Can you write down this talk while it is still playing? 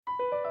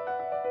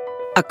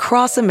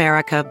Across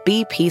America,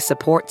 BP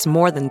supports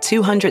more than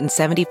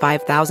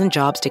 275,000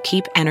 jobs to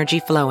keep energy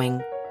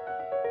flowing.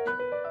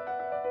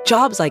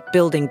 Jobs like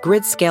building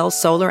grid-scale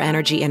solar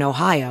energy in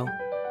Ohio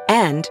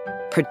and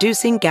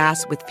producing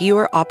gas with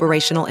fewer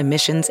operational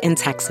emissions in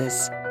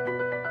Texas.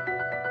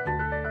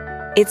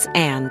 It's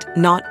and,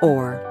 not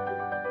or.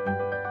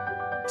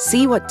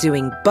 See what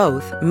doing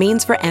both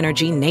means for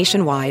energy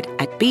nationwide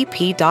at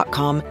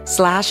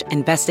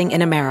bp.com/investing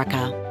in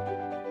America.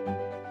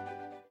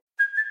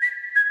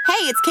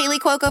 Hey, it's Kaylee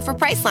Cuoco for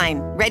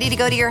Priceline. Ready to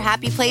go to your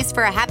happy place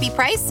for a happy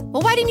price?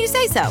 Well, why didn't you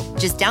say so?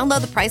 Just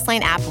download the Priceline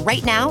app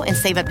right now and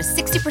save up to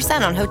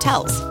 60% on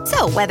hotels.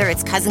 So whether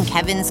it's Cousin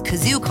Kevin's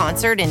Kazoo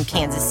Concert in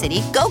Kansas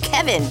City, go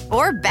Kevin,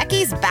 or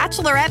Becky's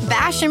Bachelorette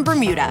Bash in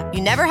Bermuda,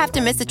 you never have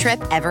to miss a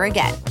trip ever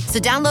again. So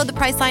download the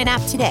Priceline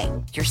app today.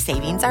 Your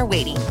savings are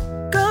waiting.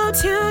 Go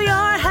to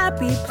your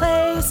happy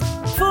place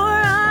for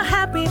a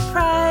happy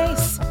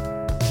price.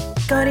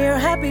 Go to your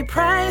happy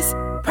price,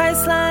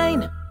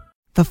 Priceline.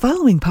 The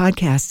following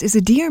podcast is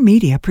a Dear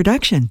Media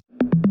production.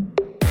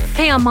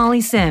 Hey, I'm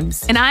Molly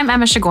Sims. And I'm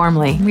Emma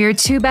Shagormley. We are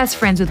two best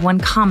friends with one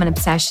common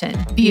obsession.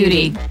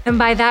 Beauty. And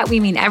by that,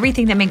 we mean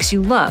everything that makes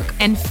you look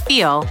And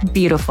feel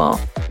beautiful.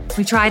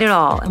 We tried it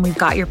all, and we've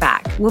got your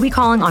back. We'll be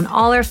calling on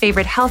all our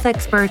favorite health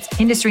experts,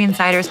 industry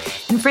insiders,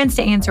 and friends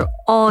to answer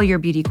all your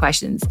beauty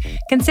questions.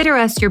 Consider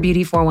us your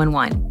beauty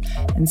 411,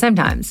 and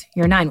sometimes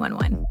your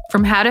 911.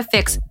 from how to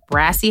fix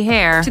brassy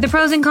hair To the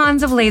pros and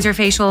cons of laser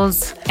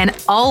facials, and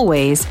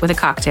always with a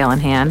cocktail in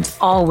hand.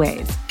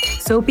 always.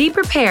 So be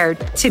prepared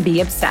to be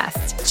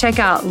obsessed. Check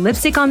out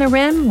Lipstick on the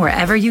Rim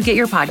wherever you get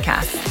your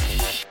podcasts.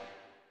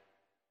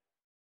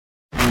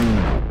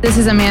 This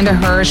is Amanda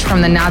Hirsch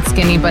from the Not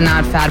Skinny But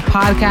Not Fat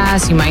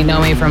podcast. You might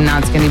know me from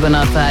Not Skinny But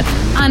Not Fat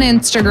on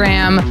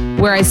Instagram,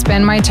 where I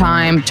spend my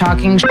time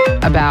talking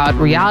about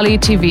reality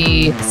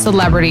TV,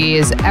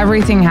 celebrities,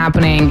 everything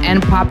happening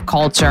in pop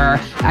culture.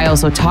 I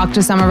also talk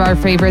to some of our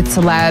favorite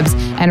celebs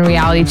and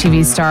reality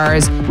TV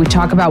stars. We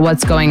talk about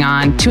what's going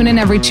on. Tune in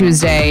every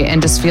Tuesday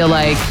and just feel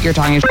like you're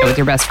talking with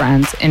your best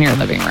friends in your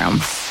living room.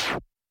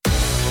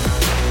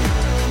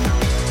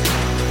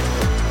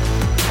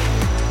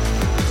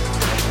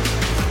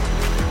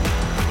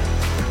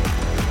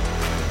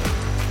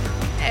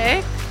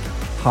 Hey,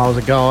 How's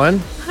it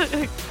going?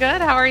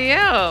 good. How are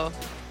you?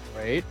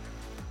 Great.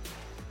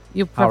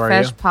 You How are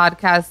profesh you?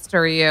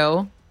 podcaster,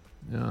 you.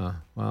 Yeah,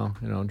 well,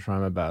 I'm trying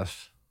my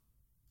best.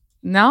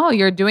 No,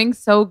 you're doing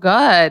so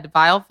good.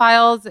 Viall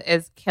Files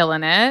is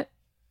killing it.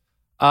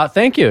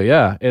 Thank you.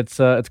 Yeah, it's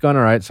going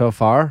all right so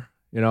far.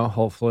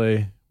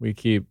 Hopefully we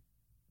keep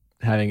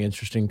having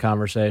interesting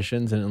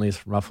conversations and at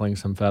least ruffling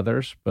some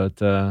feathers. But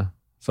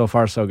so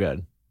far, so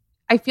good.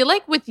 I feel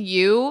like with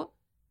you,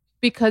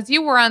 because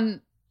you were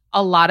on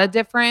a lot of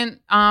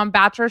different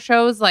Bachelor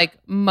shows, like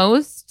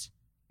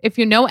if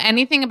you know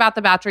anything about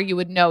The Bachelor, you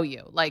would know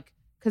you. Like,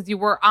 because you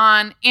were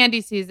on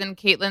Andy's season,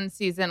 Caitlin's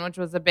season, which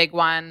was a big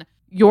one,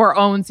 your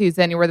own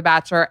season, you were The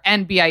Bachelor,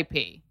 and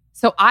BIP.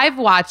 So I've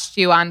watched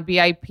you on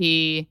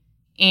BIP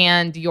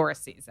and your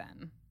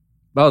season.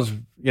 That was,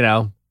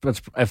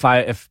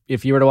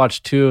 if you were to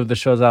watch two of the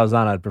shows I was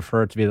on, I'd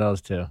prefer it to be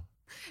those two.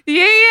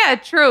 Yeah,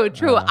 true.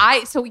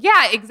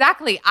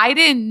 Exactly. I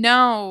didn't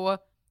know,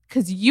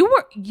 because you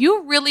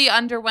really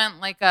underwent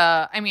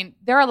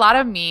there are a lot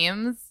of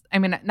memes. I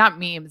mean, not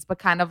memes, but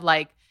kind of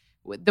like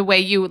the way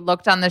you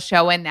looked on the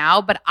show and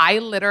now. But I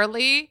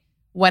literally,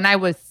 when I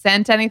was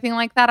sent anything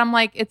like that, I'm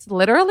like, it's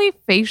literally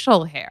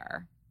facial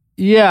hair.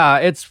 Yeah,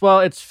 it's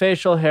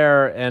facial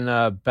hair and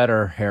a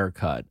better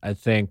haircut. I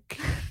think.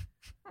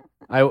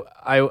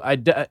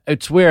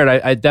 It's weird.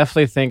 I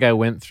definitely think I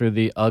went through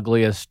the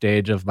ugliest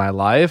stage of my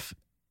life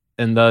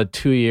in the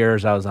 2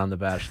 years I was on The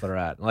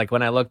Bachelorette. Like,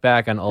 when I look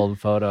back on old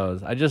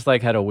photos, I just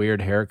had a weird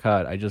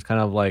haircut. I just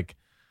kind of I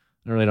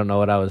really don't know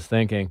what I was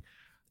thinking.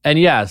 And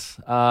yes,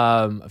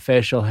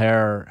 facial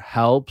hair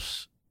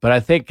helps, but I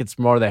think it's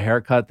more the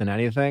haircut than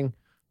anything,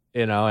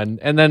 and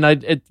then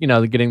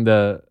getting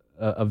a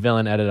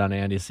villain edit on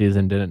Andy's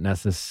season didn't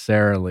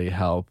necessarily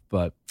help,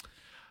 but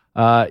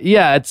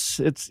it's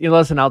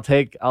listen, I'll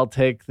take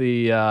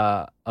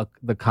the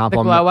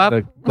compliment,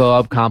 the glow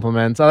up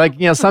compliments.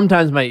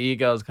 Sometimes my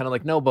ego is kind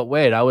of no, but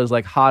wait, I was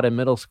hot in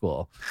middle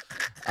school,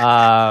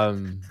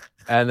 and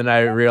then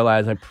I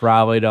realized I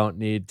probably don't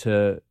need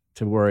to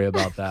worry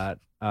about that.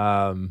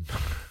 So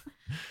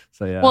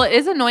yeah. Well, it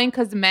is annoying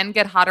because men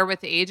get hotter with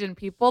age, and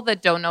people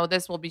that don't know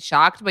this will be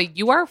shocked. But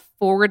you are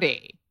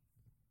 40.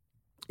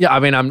 Yeah, I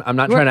mean, I'm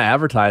not trying to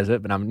advertise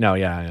it, but I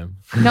am.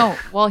 No,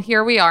 well,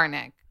 here we are,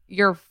 Nick.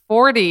 You're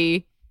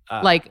 40.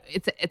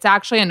 It's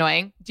actually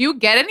annoying. Do you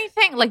get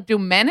anything? Do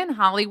men in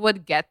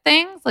Hollywood get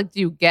things? Do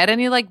you get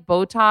any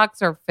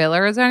Botox or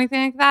fillers or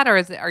anything like that?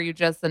 Or are you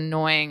just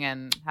annoying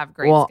and have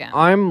great skin? Well,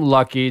 I'm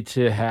lucky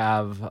to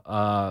have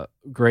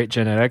great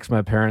genetics.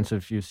 My parents,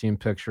 if you've seen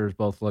pictures,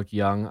 both look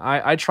young.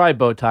 I tried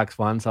Botox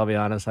once, I'll be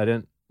honest. I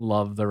didn't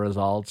love the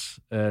results.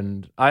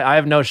 And I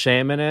have no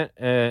shame in it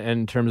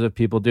in terms of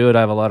people do it.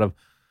 I have a lot of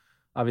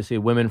obviously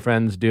women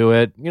friends do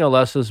it.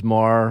 Less is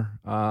more.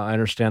 I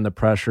understand the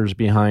pressures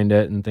behind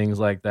it and things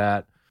like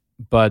that.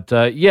 But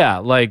yeah,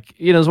 like,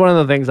 it's one of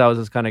the things I was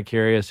just kind of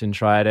curious and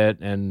tried it.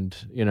 And,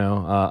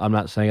 I'm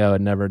not saying I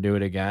would never do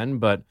it again,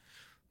 but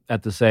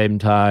at the same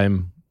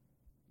time,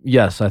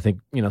 yes, I think,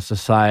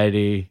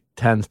 society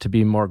tends to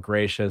be more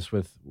gracious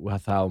with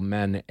how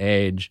men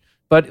age.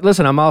 But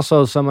listen, I'm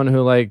also someone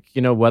who, like,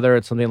 whether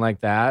it's something like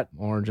that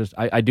or just,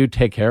 I do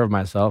take care of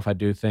myself. I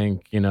do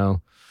think,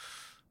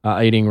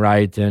 eating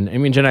right. And I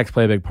mean, genetics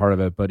play a big part of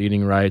it, but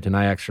eating right, and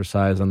I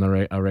exercise on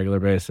a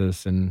regular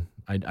basis. And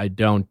I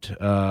don't,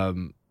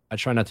 I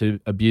try not to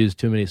abuse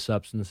too many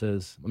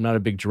substances. I'm not a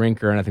big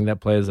drinker, and I think that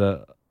plays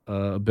a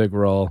big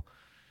role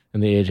in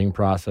the aging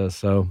process.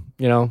 So,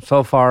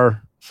 so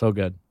far, so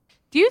good.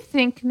 Do you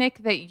think,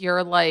 Nick, that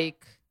you're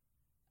like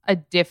a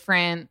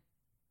different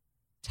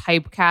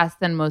typecast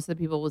than most of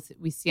the people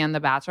we see on The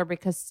Bachelor?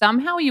 Because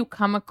somehow you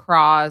come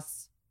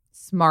across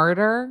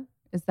smarter.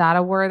 Is that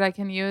a word I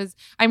can use?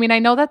 I mean, I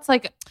know that's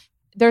like,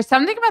 there's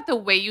something about the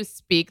way you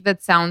speak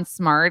that sounds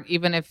smart,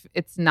 even if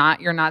it's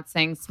not, you're not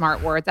saying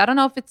smart words. I don't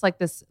know if it's like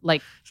this,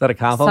 like, is that a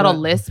compliment? Subtle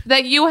lisp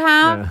that you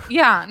have.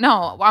 Yeah,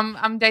 no,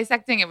 I'm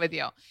dissecting it with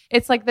you.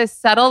 It's like this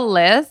subtle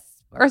lisp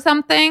or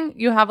something.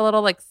 You have a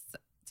little like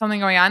something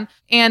going on.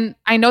 And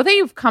I know that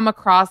you've come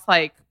across,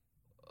 like,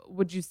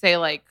 would you say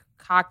like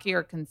cocky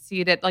or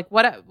conceited? Like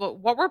what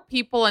were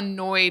people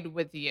annoyed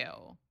with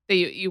you? That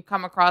you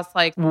come across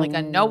like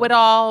a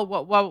know-it-all?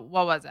 What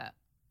was it?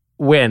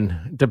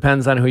 When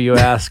depends on who you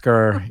ask,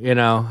 or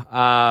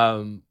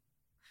on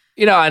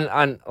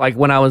like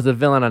when I was the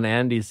villain on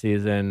Andy's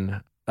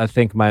season, I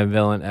think my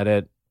villain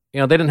edit,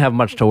 they didn't have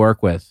much to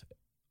work with,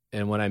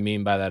 and what I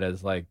mean by that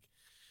is like,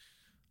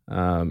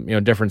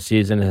 different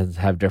seasons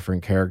have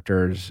different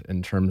characters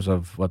in terms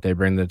of what they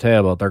bring to the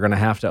table. They're going to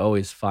have to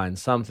always find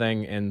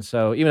something, and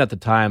so even at the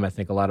time, I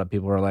think a lot of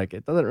people were like,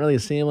 it doesn't really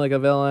seem like a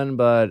villain,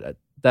 but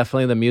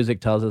definitely the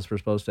music tells us we're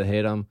supposed to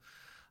hate him.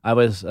 I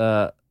was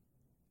the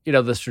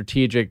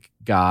strategic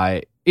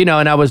guy, and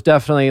I was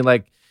definitely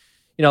like,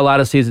 a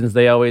lot of seasons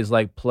they always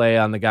like play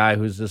on the guy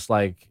who's just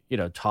like,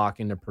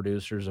 talking to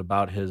producers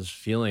about his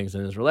feelings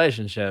in his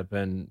relationship.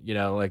 And,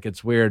 like,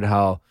 it's weird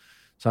how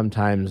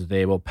sometimes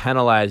they will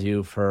penalize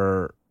you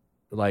for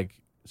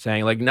like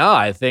saying like, no,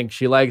 I think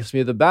she likes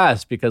me the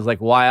best, because like,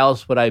 why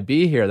else would I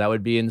be here? That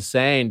would be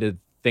insane to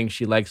think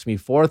she likes me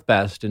fourth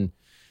best and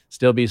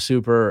still be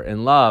super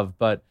in love.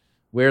 But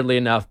weirdly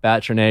enough,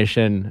 Bachelor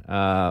Nation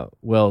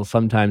will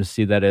sometimes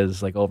see that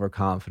as like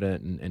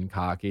overconfident and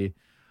cocky.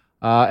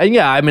 And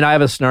yeah, I mean, I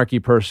have a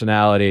snarky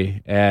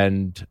personality,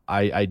 and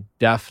I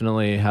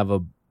definitely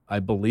I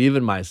believe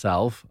in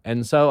myself.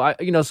 And so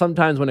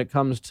sometimes when it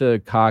comes to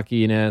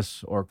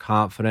cockiness or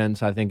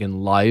confidence, I think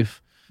in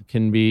life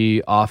can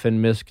be often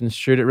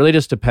misconstrued. It really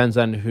just depends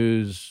on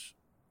who's,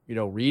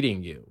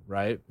 reading you,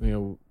 right?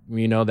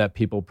 We know that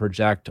people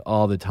project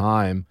all the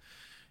time.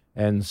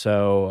 And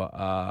so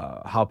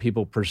how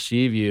people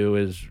perceive you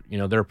is,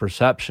 their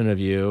perception of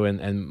you.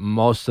 And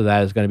most of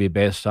that is going to be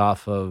based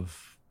off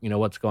of,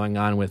 what's going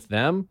on with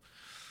them.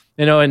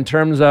 In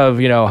terms of,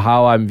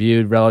 how I'm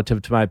viewed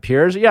relative to my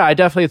peers. Yeah, I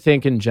definitely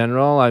think in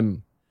general,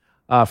 I'm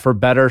for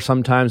better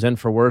sometimes and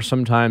for worse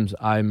sometimes,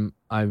 I've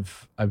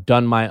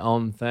done my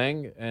own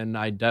thing. And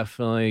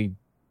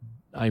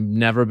I've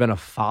never been a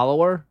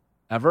follower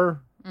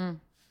ever. Mm.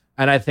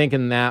 And I think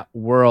in that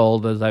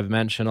world, as I've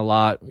mentioned a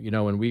lot,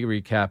 when we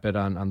recap it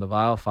on the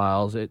Viall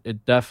files,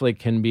 it definitely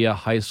can be a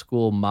high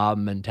school mob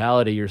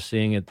mentality. You're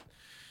seeing it,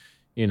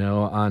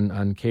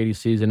 on Katie's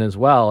season as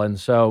well. And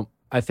so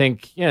I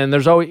think, and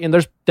there's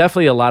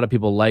definitely a lot of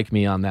people like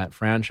me on that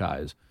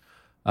franchise,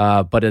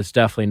 but it's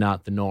definitely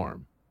not the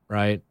norm,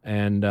 right?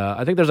 And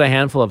I think there's a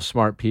handful of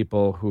smart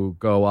people who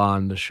go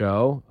on the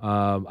show.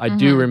 I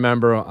do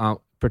remember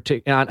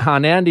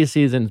on Andy's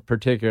season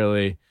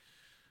particularly,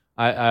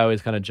 I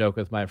always kind of joke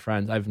with my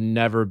friends, I've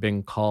never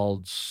been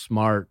called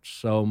smart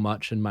so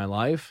much in my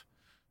life.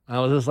 I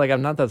was just like,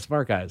 I'm not that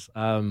smart, guys.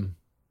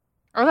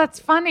 Oh, that's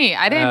funny.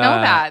 I didn't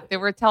know that. They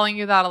were telling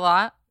you that a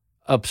lot?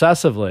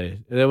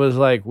 Obsessively. It was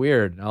like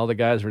weird. All the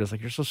guys were just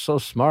like, you're so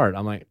smart.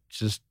 I'm like,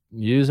 just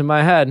using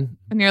my head.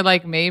 And you're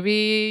like,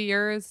 maybe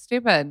you're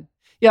stupid.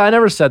 Yeah, I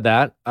never said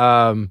that.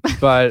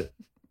 But,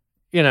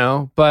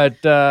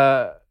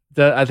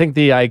 I think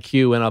the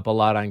IQ went up a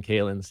lot on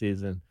Caitlin's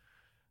season.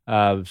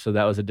 So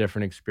that was a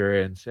different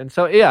experience. And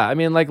so, yeah, I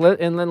mean, like,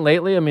 and then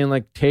lately, I mean,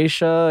 like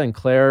Tayshia and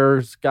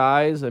Claire's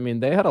guys, I mean,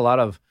 they had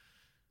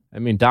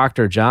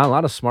Dr. John, a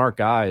lot of smart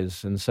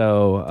guys. And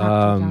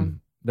so,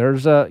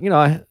 there's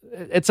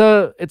it's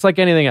like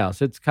anything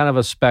else. It's kind of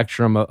a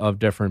spectrum of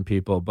different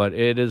people, but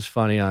it is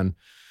funny on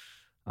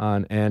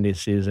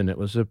Andy's season.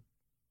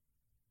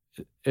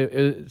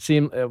 It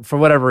seemed, for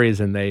whatever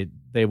reason,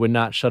 they would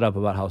not shut up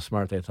about how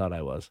smart they thought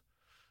I was.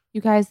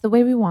 You guys, the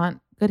way we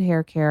want good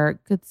hair care,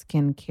 good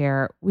skin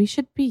care, we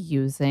should be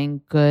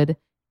using good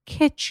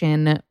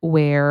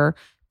kitchenware,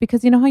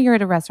 because you know how you're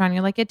at a restaurant,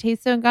 you're like, it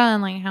tastes so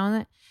good, like how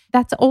is it?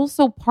 That's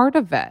also part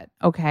of it,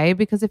 okay?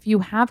 Because if you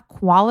have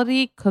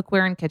quality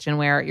cookware and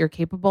kitchenware, you're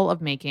capable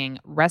of making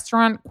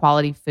restaurant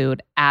quality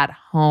food at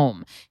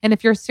home. And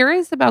if you're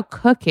serious about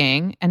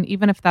cooking, and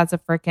even if that's a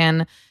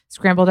freaking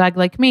scrambled egg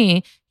like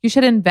me, you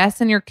should invest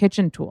in your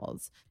kitchen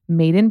tools.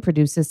 Maiden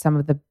produces some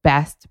of the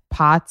best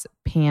pots,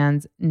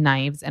 pans,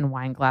 knives, and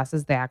wine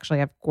glasses. They actually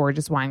have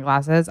gorgeous wine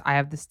glasses. I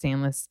have the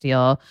stainless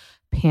steel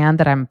pan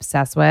that I'm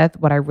obsessed with.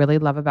 What I really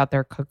love about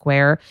their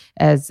cookware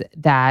is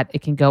that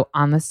it can go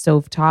on the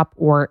stovetop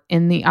or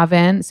in the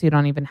oven. So you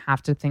don't even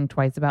have to think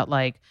twice about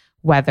like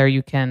whether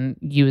you can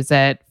use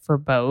it for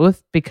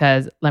both,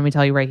 because let me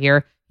tell you right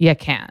here, you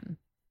can.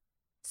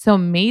 So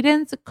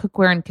Maiden's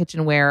cookware and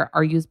kitchenware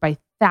are used by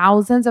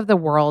thousands of the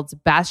world's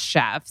best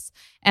chefs.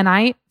 And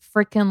I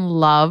freaking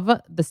love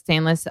the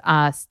stainless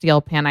steel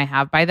pan I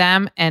have by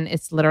them. And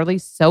it's literally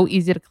so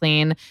easy to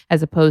clean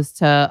as opposed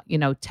to,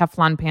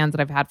 Teflon pans that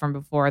I've had from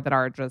before that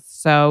are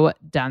just so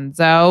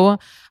dunzo.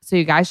 So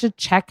you guys should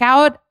check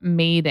out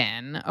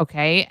Maiden,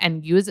 okay?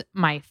 And use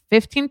my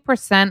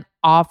 15%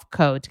 off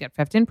code to get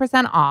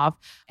 15% off.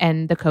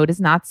 And the code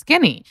is not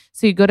skinny.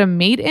 So you go to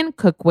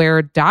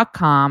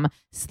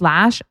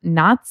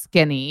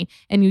madeincookware.com/notskinny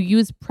and you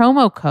use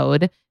promo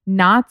code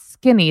not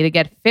skinny to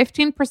get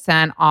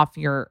 15% off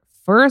your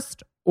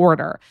first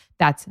order.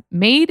 That's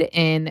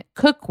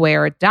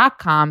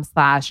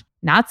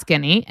madeincookware.com/not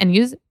skinny and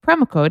use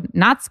promo code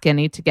not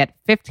skinny to get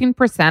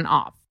 15%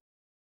 off.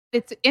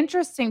 It's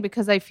interesting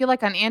because I feel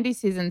like on Andy's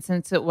season,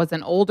 since it was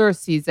an older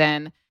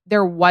season,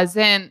 there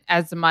wasn't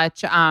as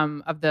much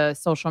of the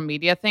social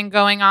media thing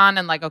going on.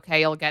 And like,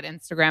 okay, you'll get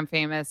Instagram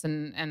famous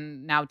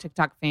and now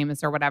TikTok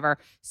famous or whatever.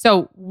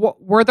 So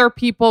were there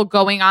people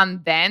going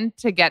on then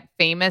to get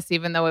famous,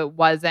 even though it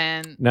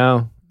wasn't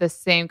the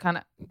same kind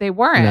of, they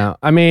weren't. No,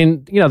 I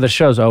mean, the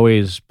show's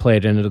always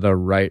played into the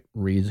right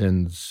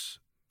reasons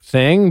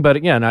thing. But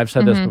again, I've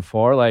said this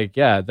before, like,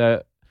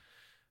 I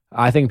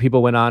think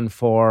people went on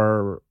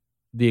for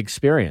the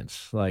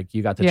experience. Like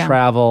you got to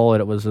travel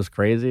and it was just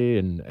crazy.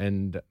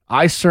 And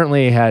I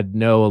certainly had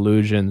no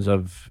illusions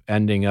of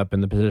ending up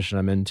in the position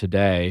I'm in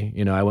today.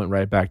 I went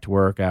right back to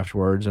work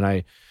afterwards and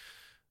I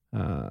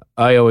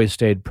always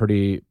stayed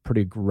pretty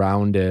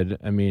grounded.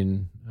 I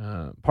mean,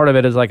 part of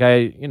it is like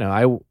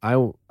I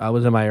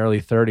was in my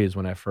early 30s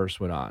when I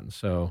first went on.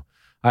 So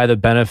I had the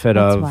benefit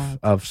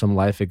of some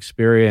life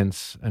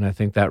experience. And I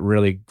think that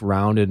really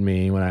grounded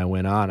me when I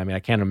went on. I mean, I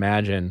can't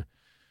imagine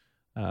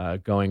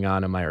going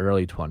on in my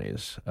early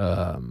 20s.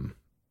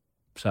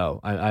 So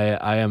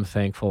I am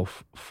thankful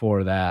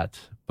for that.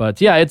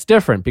 But yeah, it's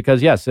different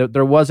because yes,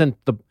 there wasn't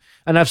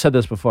and I've said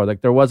this before,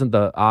 like there wasn't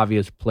the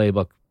obvious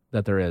playbook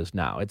that there is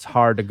now. It's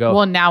hard to go.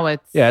 Well, now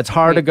it's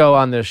hard to go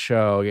on this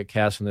show, get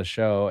cast on this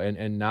show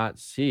and not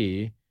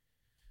see,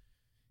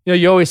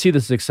 you always see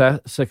the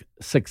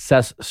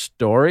success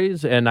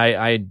stories. And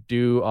I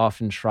do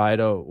often try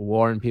to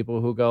warn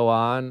people who go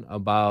on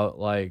about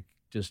like,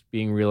 just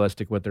being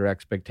realistic with their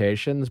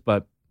expectations.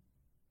 But,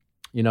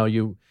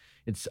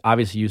 it's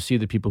obviously you see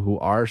the people who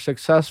are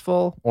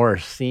successful or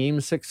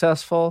seem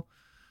successful.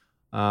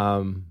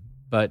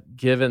 But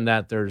given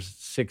that there's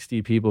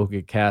 60 people who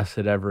get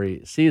casted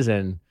every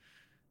season,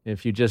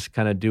 if you just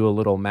kind of do a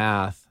little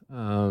math,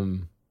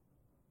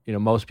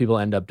 most people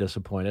end up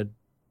disappointed.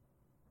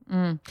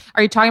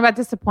 Are you talking about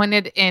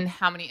disappointed in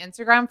how many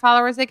Instagram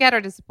followers they get or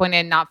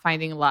disappointed in not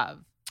finding love?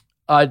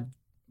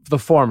 The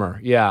former,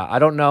 yeah. I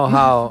don't know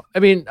how. I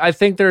mean, I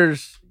think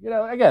there's,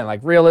 again,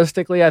 like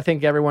realistically, I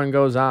think everyone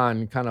goes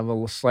on kind of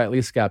a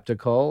slightly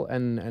skeptical,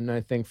 and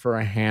I think for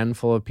a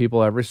handful of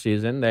people every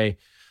season, they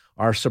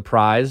are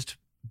surprised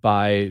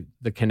by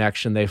the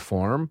connection they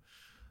form.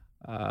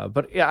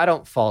 But yeah, I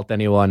don't fault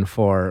anyone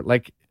for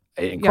like.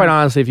 Quite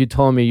honestly, if you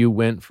told me you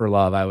went for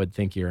love, I would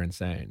think you're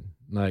insane.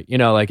 Like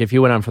like if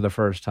you went on for the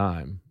first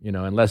time,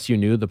 unless you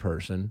knew the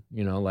person,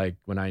 like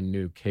when I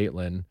knew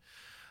Caitlyn.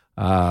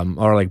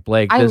 Or like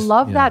Blake. I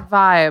love that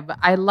vibe.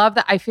 I love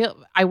that.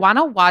 I want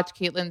to watch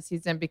Caitlyn's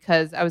season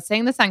because I was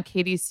saying this on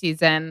Katie's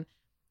season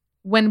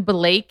when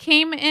Blake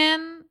came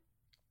in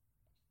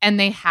and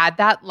they had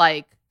that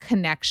like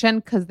connection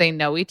because they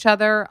know each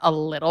other a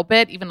little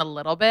bit, even a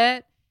little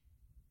bit.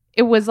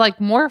 It was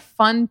like more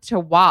fun to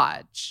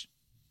watch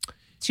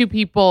two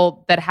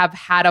people that have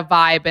had a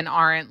vibe and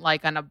aren't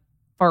like on a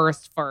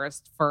first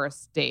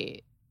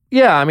date.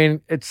 Yeah, I mean,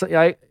 it's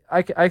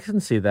I can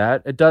see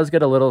that. It does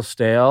get a little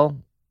stale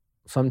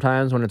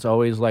sometimes when it's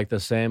always like the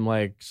same,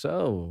 like,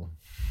 so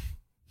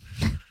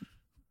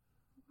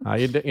how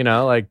you do,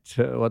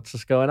 what's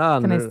just going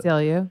on? Can I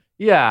steal you?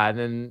 Yeah, and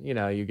then,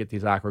 you get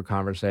these awkward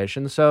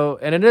conversations. So,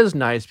 and it is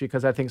nice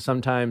because I think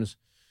sometimes,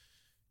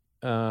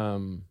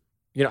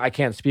 I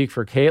can't speak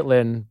for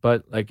Caitlyn,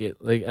 but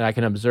and I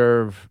can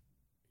observe,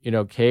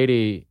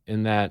 Katie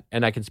in that,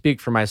 and I can speak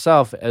for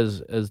myself as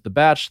the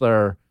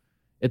Bachelor.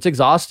 It's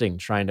exhausting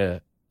trying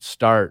to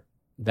start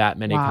that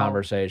many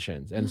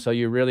conversations. And so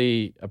you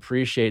really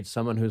appreciate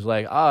someone who's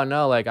like, oh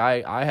no, like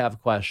I have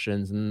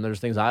questions and there's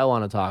things I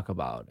want to talk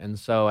about. And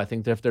so I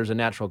think that if there's a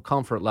natural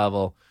comfort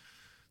level,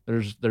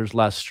 there's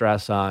less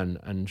stress on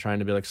and trying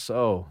to be like,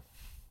 so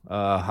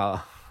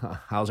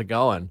how's it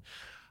going?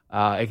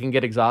 It can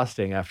get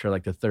exhausting after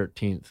like the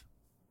 13th,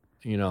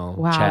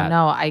 Wow, chat.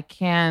 no, I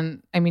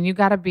can't. I mean, you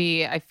got to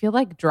be. I feel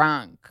like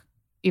drunk,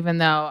 even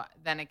though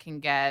then it can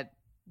get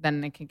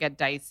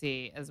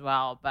dicey as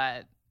well.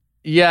 But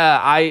Yeah,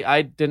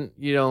 I didn't,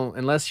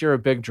 unless you're a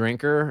big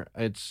drinker,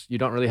 you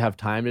don't really have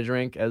time to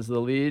drink as the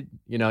lead.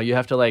 You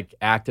have to like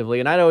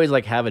actively, and I'd always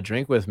like have a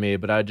drink with me,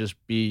 but I'd just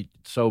be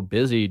so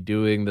busy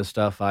doing the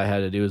stuff I had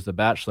to do as the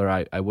Bachelor,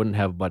 I wouldn't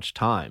have much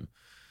time.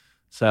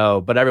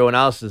 So, but everyone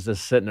else is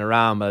just sitting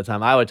around. By the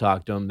time I would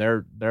talk to them,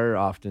 they're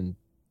often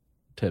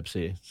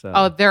tipsy.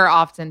 So they're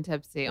often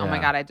tipsy. Oh my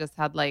Yeah. God, I just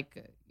had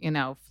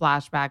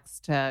flashbacks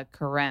to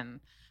Corinne.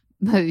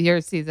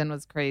 Your season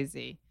was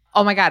crazy.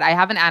 Oh my God, I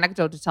have an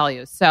anecdote to tell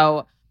you.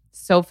 So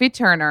Sophie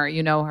Turner,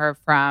 you know her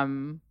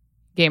from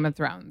Game of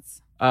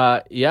Thrones.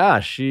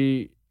 yeah,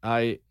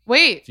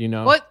 Wait, do you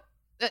know what?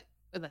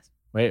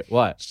 Wait,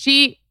 what?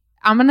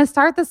 I'm gonna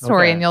start the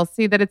story, Okay. and you'll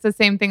see that it's the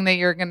same thing that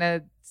you're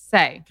gonna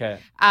say. Okay.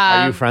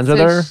 Are you friends with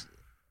so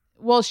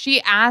her? She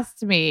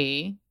asked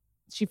me.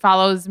 She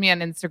follows me on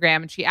Instagram,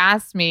 and she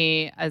asked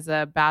me as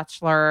a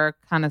Bachelor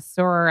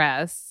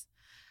connoisseuress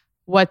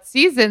what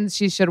seasons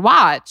she should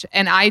watch.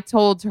 And I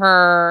told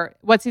her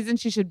what season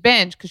she should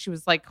binge because she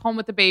was like home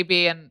with the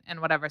baby and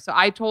whatever. So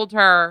I told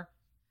her,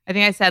 I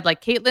think I said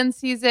like Caitlin's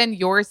season,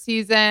 your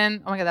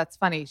season. Oh my God, that's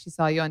funny. She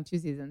saw you on 2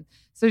 seasons.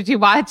 So she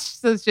watched.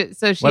 So she.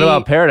 What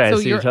about Paradise?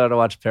 So Did you tell her to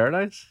watch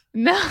Paradise?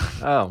 No.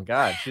 Oh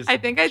God, I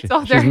think I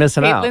told her she's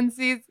missing out. Caitlin's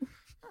season.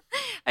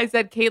 I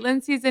said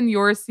Caitlin's season,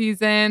 your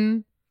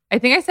season. I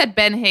think I said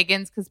Ben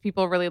Higgins because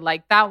people really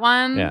liked that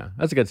one. Yeah,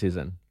 that's a good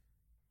season.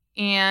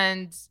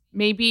 And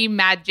maybe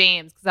Matt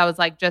James because I was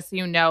like, just so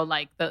you know,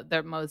 like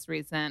the most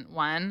recent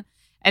one.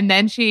 And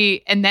then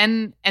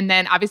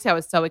obviously I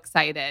was so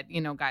excited,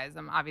 guys,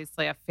 I'm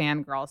obviously a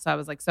fangirl. So I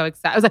was like so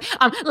excited. I was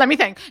like, let me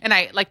think. And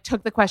I like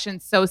took the question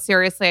so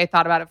seriously. I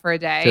thought about it for a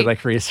day. Did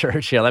like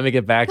research. Yeah, let me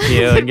get back to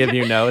you and give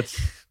you notes.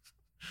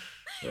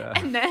 Yeah.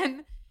 And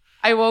then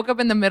I woke up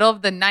in the middle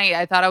of the night.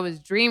 I thought I was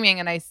dreaming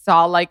and I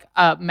saw like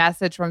a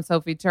message from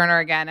Sophie Turner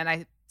again.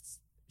 And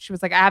she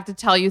was like, I have to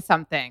tell you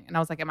something. And I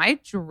was like, am I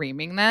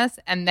dreaming this?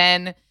 And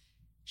then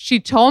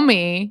she told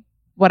me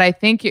what I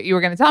think you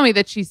were going to tell me,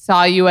 that she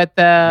saw you at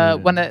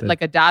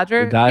like a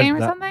Dodger game or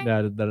something.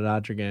 Yeah, the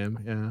Dodger game.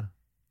 Yeah.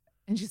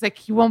 And she's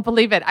like, you won't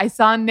believe it. I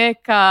saw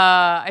Nick. And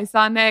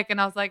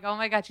I was like, oh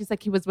my God. She's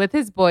like, he was with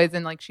his boys.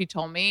 And like, she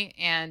told me,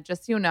 and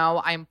just so you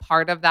know, I'm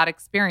part of that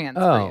experience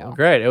for you. Oh,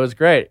 great. It was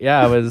great.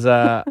 Yeah, I was,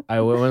 I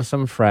went with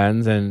some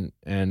friends and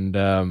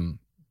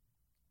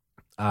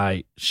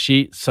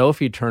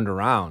Sophie turned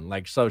around.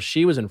 Like, so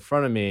she was in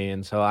front of me.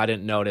 And so I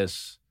didn't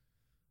notice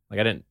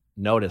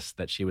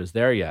that she was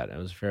there yet. It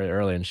was very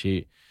early. And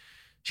she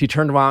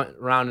turned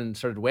around and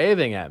started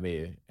waving at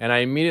me. And I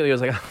immediately was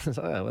like,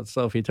 oh, that's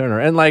Sophie Turner.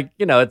 And like,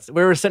 we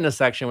were sitting in a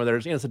section where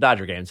there's, it's a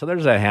Dodger game. So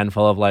there's a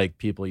handful of like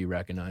people you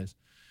recognize.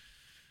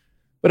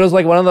 But it was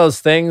like one of those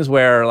things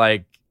where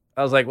like,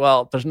 I was like,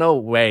 well, there's no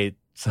way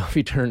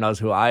Sophie Turner knows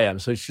who I am.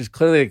 So she's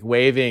clearly like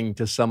waving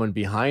to someone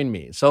behind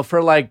me. So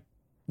for like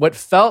what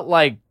felt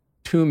like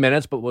 2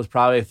 minutes, but was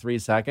probably 3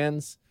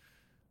 seconds,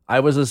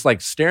 I was just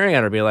like staring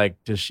at her, be like,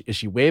 is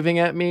she waving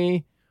at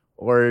me?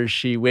 Or is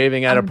she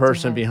waving at a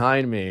person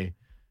behind me?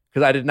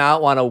 Because I did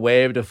not want to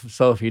wave to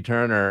Sophie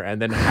Turner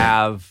and then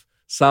have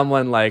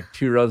someone like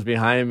 2 rows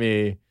behind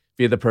me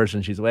be the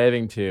person she's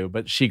waving to.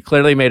 But she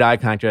clearly made eye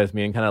contact with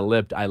me and kind of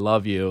lipped, I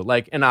love you.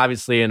 Like, and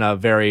obviously in a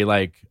very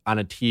like on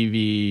a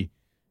TV,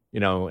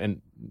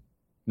 and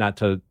not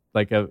to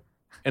like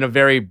in a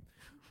very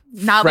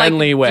not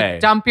friendly like, way.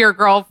 Dump your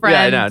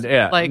girlfriend.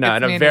 Like, no,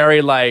 in a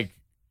very like,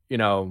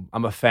 I'm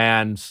a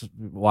fan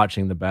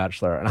watching The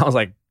Bachelor. And I was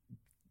like,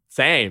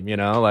 same,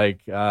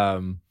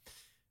 and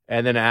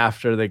then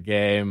after the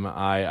game,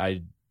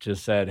 I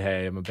just said,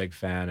 hey, I'm a big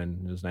fan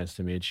and it was nice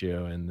to meet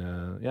you. And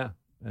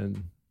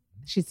and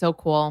she's so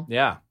cool.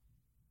 Yeah.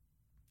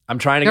 I'm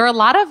trying to, there are a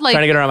lot of like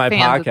trying to get her on my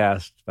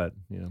podcast, but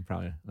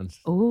probably.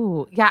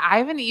 Ooh, yeah. I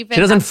haven't even,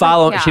 she doesn't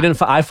follow, like, yeah.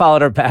 I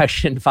followed her back.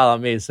 She didn't follow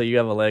me. So you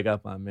have a leg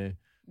up on me.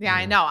 Yeah,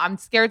 I know. I'm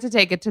scared to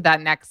take it to that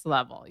next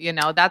level.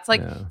 That's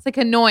like, It's like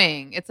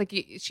annoying. It's like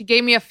she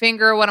gave me a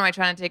finger. What am I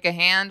trying to take a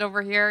hand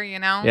over here?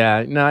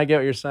 Yeah, no, I get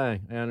what you're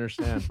saying. I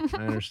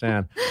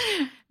understand.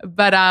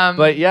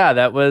 But yeah,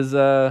 that was,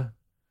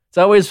 it's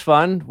always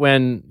fun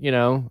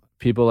when,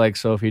 people like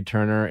Sophie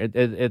Turner,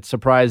 it's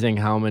surprising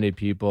how many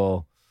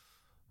people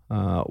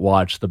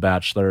watch The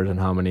Bachelor and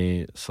how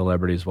many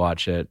celebrities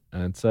watch it.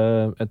 It's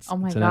oh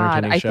my it's an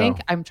God. entertaining show. I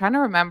think I'm trying to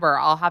remember.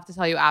 I'll have to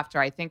tell you after.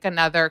 I think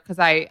another, because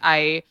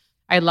I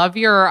love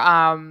your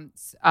I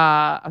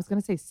was gonna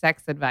say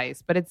sex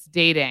advice, but it's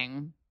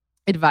dating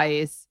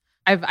advice.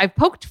 I've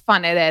poked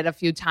fun at it a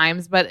few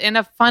times, but in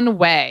a fun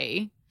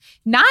way.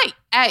 Not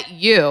at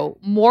you,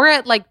 more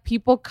at like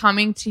people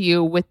coming to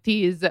you with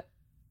these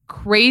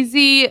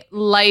crazy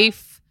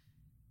life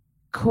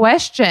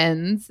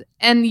questions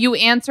and you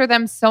answer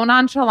them so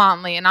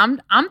nonchalantly. And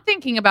I'm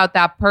thinking about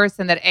that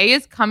person that A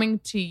is coming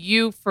to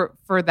you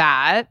for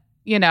that,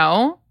 you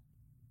know?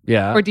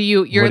 Yeah. Or you're What do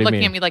you looking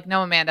mean? at me like,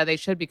 no, Amanda, they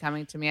should be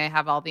coming to me. I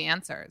have all the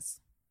answers.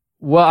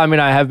 Well, I mean,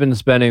 I have been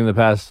spending the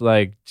past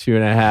like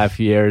 2.5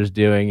 years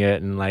doing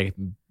it and like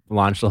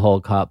launched the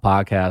whole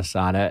podcast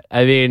on it.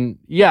 I mean,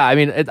 yeah, I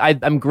mean,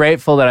 I'm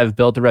grateful that I've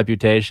built a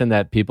reputation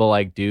that people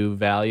like do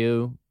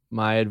value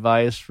my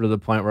advice for the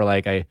point where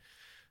like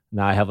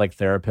now I have like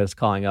therapists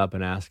calling up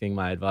and asking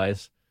my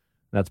advice.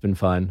 That's been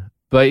fun.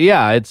 But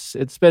yeah,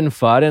 it's been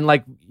fun. And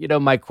like, you know,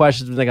 my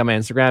questions like on my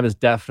Instagram is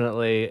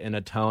definitely in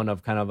a tone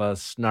of kind of a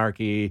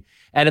snarky,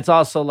 and it's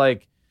also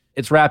like,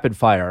 it's rapid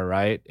fire,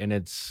 right? And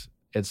it's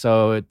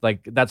so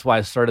like, that's why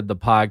I started the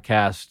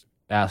podcast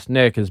Ask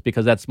Nick, is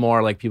because that's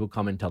more like people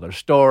come and tell their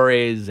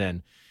stories,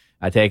 and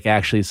I take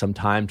actually some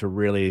time to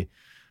really.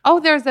 Oh,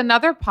 there's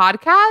another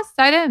podcast?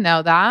 I didn't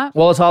know that.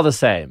 Well, it's all the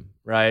same,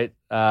 right?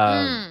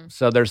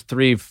 So there's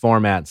 3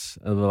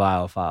 formats of the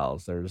Viall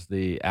Files. There's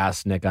the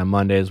Ask Nick on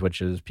Mondays,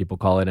 which is people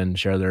call in and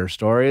share their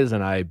stories,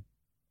 and I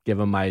give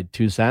them my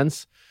 2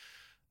 cents.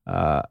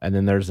 And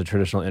then there's the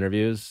traditional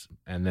interviews,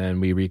 and then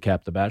we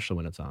recap The Bachelor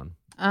when it's on.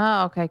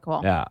 Oh, okay,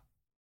 cool. Yeah.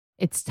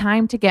 It's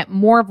time to get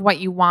more of what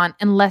you want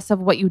and less of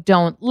what you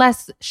don't.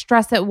 Less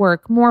stress at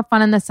work, more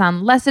fun in the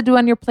sun, less to do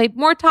on your plate,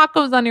 more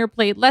tacos on your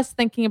plate, less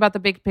thinking about the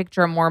big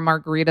picture, more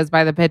margaritas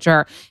by the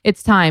pitcher.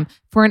 It's time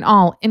for an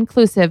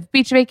all-inclusive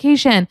beach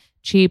vacation.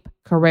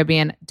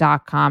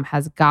 CheapCaribbean.com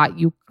has got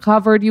you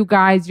covered, you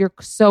guys. You're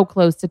so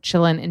close to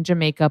chilling in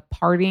Jamaica,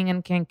 partying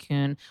in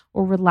Cancun,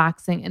 or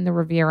relaxing in the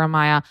Riviera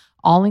Maya.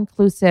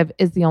 All-inclusive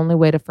is the only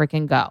way to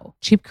freaking go.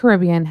 Cheap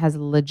Caribbean has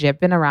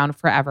legit been around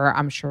forever.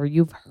 I'm sure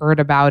you've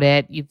heard about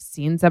it. You've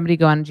seen somebody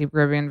go on a Cheap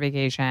Caribbean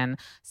vacation.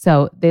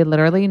 So they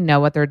literally know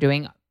what they're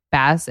doing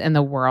best in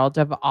the world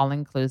of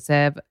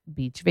all-inclusive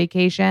beach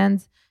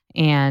vacations.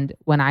 And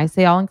when I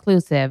say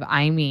all-inclusive,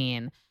 I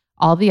mean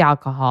all the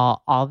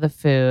alcohol, all the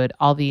food,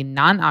 all the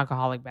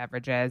non-alcoholic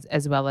beverages,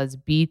 as well as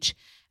beach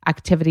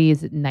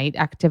activities, night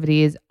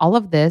activities. All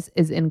of this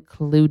is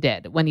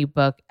included when you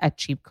book at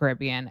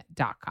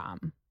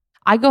cheapcaribbean.com.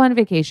 I go on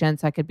vacation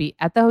so I could be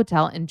at the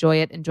hotel,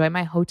 enjoy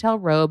my hotel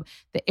robe,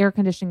 the air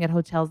conditioning at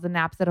hotels, the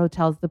naps at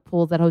hotels, the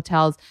pools at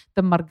hotels,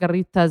 the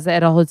margaritas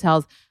at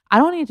hotels. I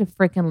don't need to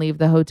freaking leave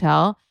the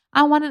hotel.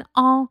 I want an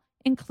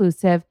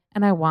all-inclusive,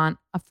 and I want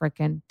a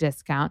freaking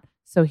discount.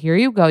 So here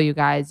you go, you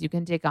guys. You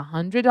can take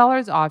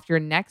 $100 off your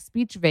next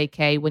beach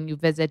vacay when you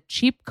visit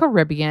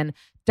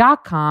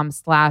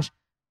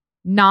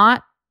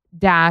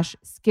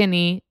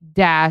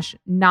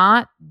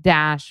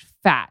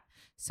cheapcaribbean.com/not-skinny-not-fat.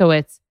 So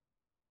it's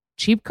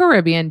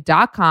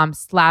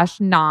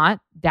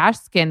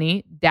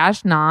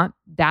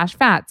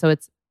cheapcaribbean.com/not-skinny-not-fat. So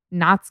it's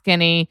not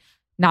skinny,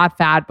 not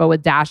fat, but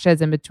with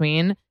dashes in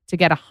between to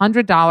get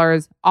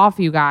 $100 off,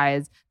 you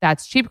guys.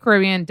 That's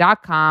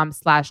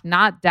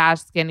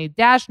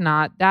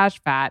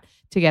cheapcaribbean.com/not-skinny-not-fat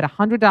to get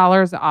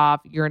 $100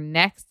 off your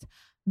next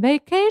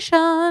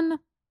vacation.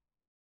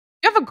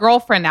 You have a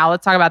girlfriend now.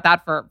 Let's talk about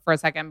that for a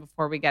second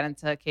before we get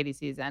into Katie's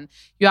season.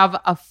 You have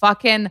a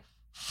fucking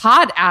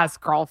hot ass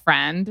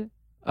girlfriend.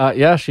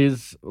 Yeah,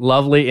 she's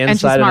lovely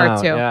inside and smart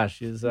out. too. Yeah,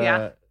 she's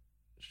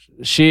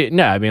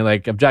I mean,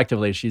 like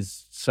objectively,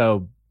 she's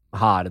so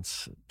hot.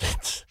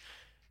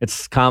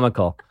 It's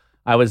comical.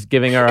 I was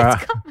giving her a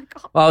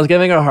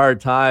hard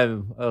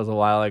time. It was a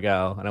while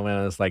ago, and I went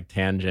on this like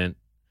tangent.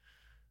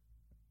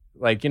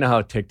 Like, you know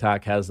how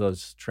TikTok has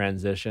those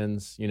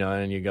transitions, you know,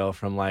 and you go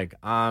from like,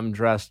 I'm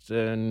dressed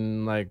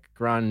in like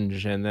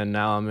grunge, and then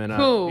now I'm in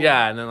and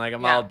then like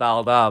I'm all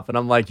dolled up, and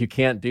I'm like, you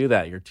can't do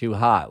that. You're too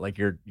hot. Like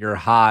you're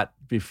hot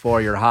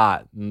before you're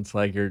hot, and it's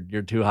like you're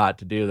too hot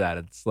to do that.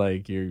 It's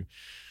like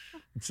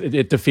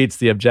it defeats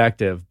the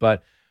objective.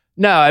 But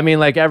no, I mean,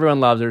 like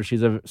everyone loves her.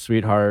 She's a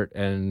sweetheart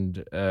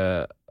and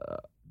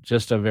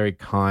just a very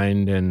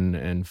kind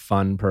and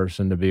fun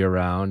person to be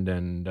around,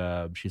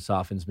 and she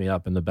softens me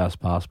up in the best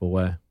possible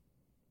way.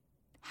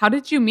 How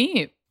did you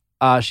meet?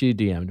 She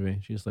DM'd me.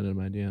 She slid into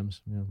my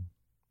DMs. Yeah.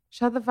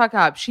 Shut the fuck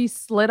up. She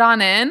slid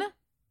on in?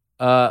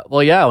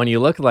 Well, yeah, when you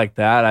look like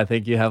that, I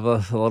think you have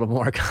a little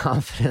more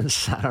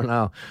confidence. I don't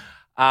know.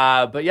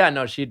 But yeah,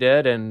 no, she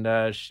did, and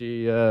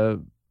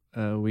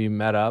we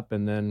met up,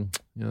 and then,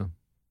 you know,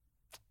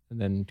 and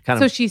then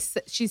kind of. So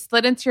she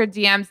slid into your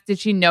DMs. Did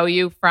she know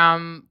you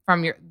from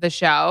the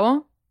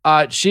show?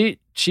 She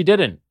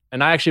didn't,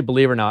 and I actually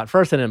believe her now. At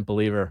first, I didn't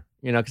believe her,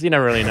 you know, because you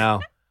never really know.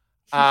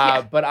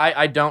 But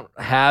I don't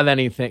have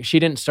anything. She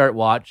didn't start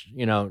watch.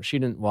 You know, she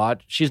didn't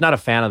watch. She's not a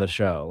fan of the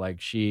show.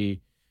 Like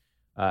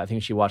I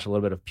think she watched a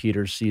little bit of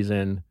Peter's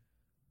season,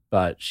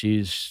 but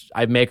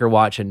I make her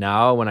watch it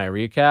now when I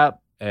recap,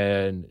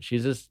 and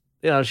she's just,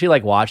 you know, she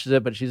like watches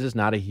it, but she's just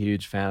not a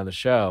huge fan of the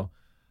show.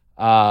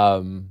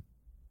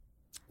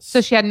 So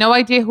she had no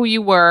idea who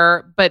you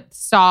were, but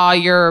saw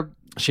your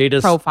she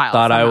just profile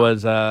thought somehow. I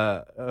was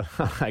a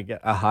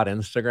hot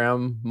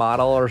Instagram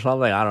model or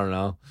something. I don't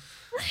know.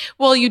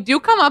 Well, you do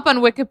come up on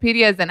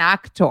Wikipedia as an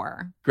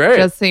actor. Great.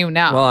 Just so you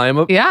know. Well, I'm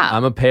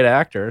a paid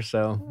actor,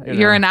 so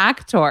you're an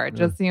actor,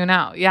 just so you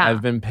know. Yeah.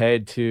 I've been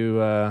paid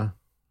to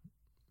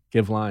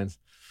give lines.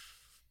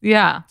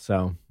 Yeah.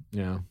 So,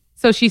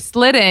 So she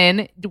slid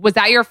in. Was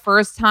that your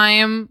first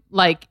time,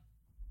 like,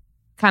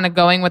 kind of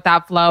going with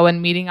that flow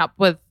and meeting up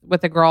with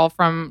a girl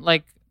from,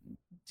 like,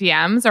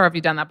 DMs, or have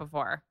you done that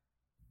before?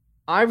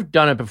 I've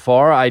done it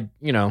before. I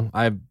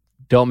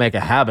don't make a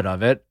habit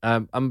of it.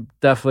 I'm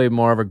definitely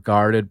more of a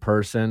guarded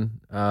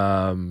person.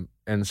 And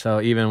so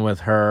even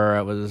with her,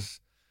 it was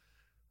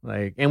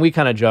like, and we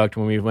kind of joked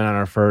when we went on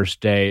our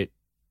first date.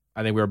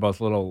 I think we were both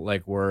a little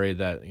like worried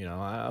that,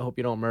 I hope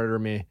you don't murder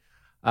me.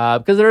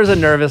 Because there is a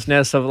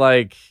nervousness of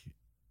like,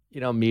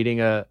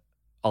 meeting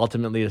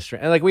ultimately a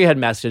stranger. And like we had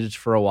messaged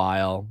for a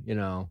while,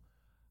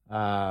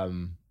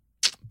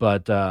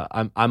 but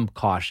I'm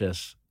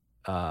cautious.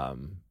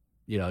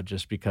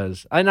 Just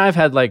because, and I've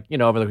had like,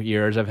 over the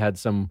years, I've had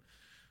some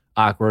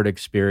awkward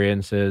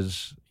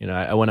experiences.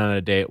 I went on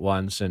a date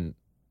once and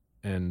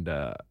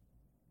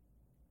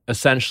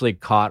essentially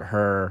caught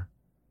her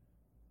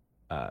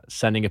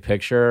sending a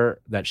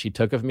picture that she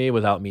took of me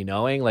without me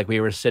knowing. Like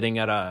we were sitting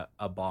at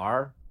a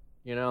bar,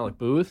 like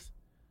booth.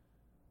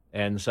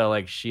 And so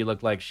like she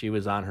looked like she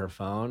was on her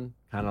phone,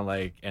 kind of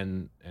like,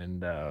 and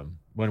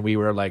when we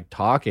were like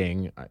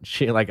talking,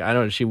 she like, I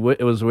don't know,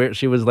 it was weird.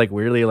 She was like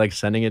weirdly like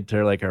sending it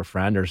to like her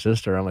friend or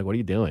sister. I'm like, what are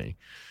you doing?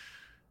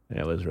 And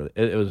it was really,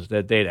 it was,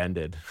 that date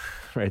ended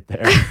right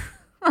there.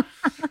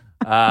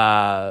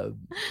 But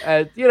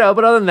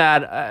other than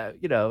that,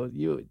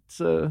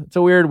 it's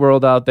a weird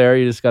world out there.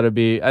 You just got to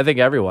be, I think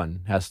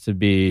everyone has to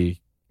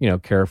be,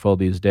 careful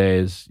these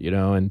days,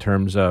 in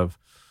terms of,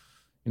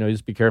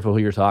 just be careful who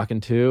you're talking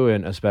to,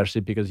 and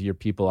especially because your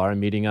people are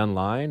meeting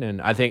online.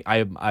 And I think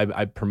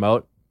I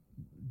promote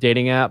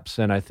dating apps,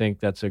 and I think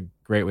that's a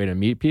great way to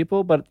meet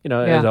people. But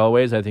as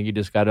always, I think you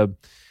just got to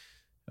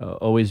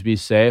always be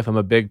safe. I'm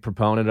a big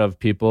proponent of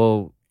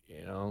people.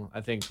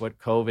 I think what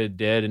COVID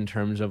did in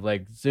terms of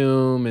like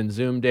Zoom and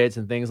Zoom dates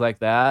and things like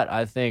that,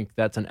 I think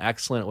that's an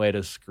excellent way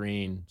to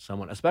screen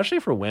someone, especially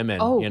for women.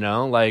 You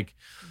don't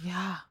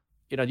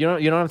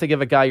have to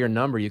give a guy your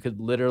number. You could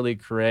literally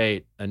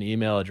create an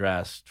email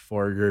address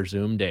for your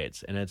Zoom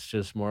dates. And it's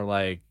just more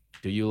like,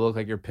 do you look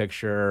like your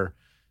picture?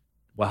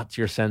 What's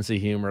your sense of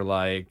humor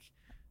like?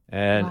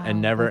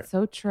 And never,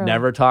 so true.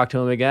 Never talk to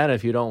him again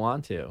if you don't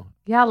want to.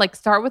 Yeah. Like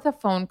start with a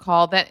phone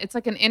call that it's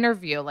like an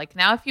interview. Like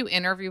now, if you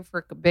interview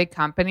for big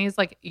companies,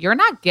 like you're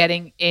not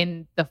getting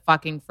in the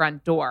fucking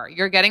front door.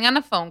 You're getting on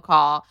a phone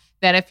call.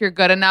 Then if you're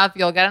good enough,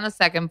 you'll get on a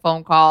second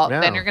phone call.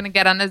 Yeah. Then you're going to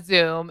get on a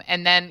Zoom.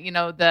 And then,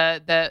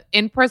 the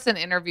in-person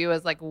interview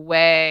is like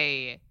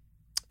way.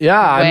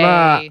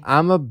 Yeah.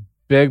 I'm a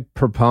big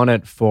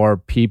proponent for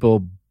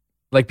people.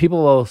 Like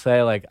people will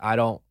say like, I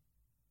don't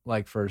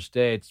like first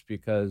dates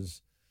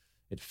because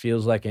it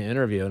feels like an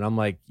interview. And I'm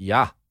like,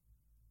 yeah.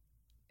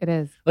 It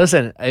is.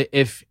 Listen,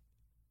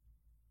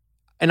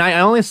 and I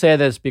only say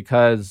this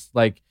because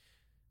like,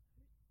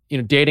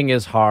 dating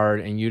is hard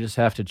and you just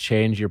have to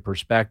change your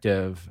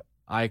perspective.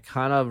 I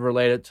kind of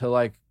relate it to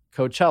like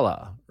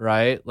Coachella,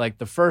 right? Like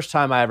the first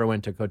time I ever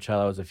went to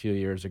Coachella was a few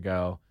years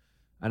ago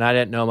and I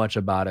didn't know much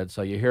about it.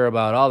 So you hear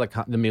about all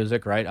the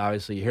music, right?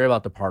 Obviously you hear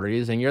about the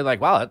parties and you're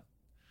like, wow, it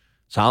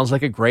sounds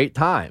like a great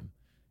time.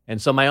 And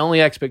so my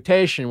only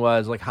expectation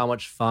was like how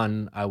much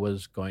fun I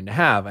was going to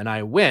have. And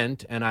I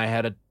went and I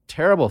had a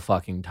terrible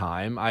fucking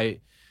time.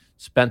 I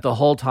spent the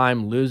whole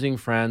time losing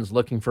friends,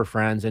 looking for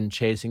friends, and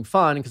chasing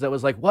fun because it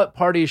was like, what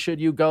party should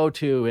you go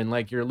to? And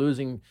like you're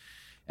losing.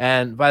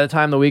 And by the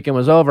time the weekend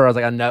was over, I was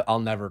like, I'll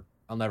never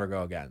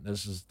go again.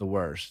 This is the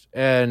worst.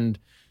 And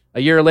a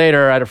year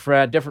later, I had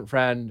a different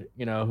friend,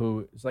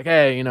 who was like,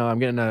 hey, I'm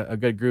getting a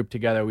good group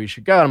together. We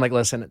should go. And I'm like,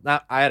 listen,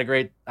 I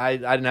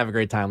didn't have a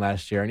great time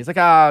last year. And he's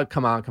like,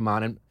 come on.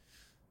 And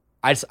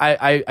I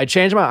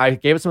changed I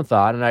gave it some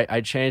thought and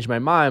I changed my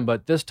mind.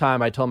 But this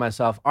time I told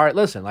myself, all right,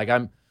 listen, like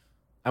I'm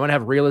going to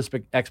have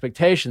realistic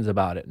expectations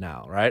about it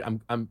now, right?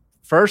 I'm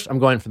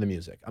going for the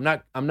music. I'm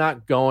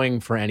not going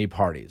for any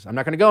parties. I'm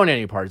not going to go to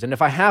any parties. And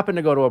if I happen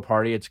to go to a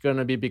party, it's going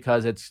to be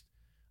because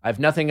I have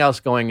nothing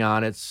else going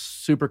on. It's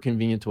super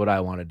convenient to what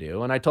I want to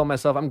do. And I told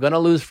myself I'm going to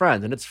lose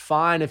friends, and it's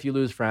fine if you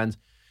lose friends.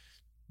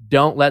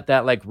 Don't let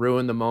that like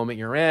ruin the moment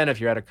you're in. If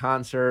you're at a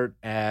concert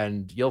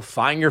and you're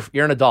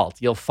an adult,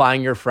 you'll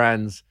find your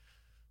friends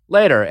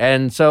later.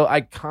 And so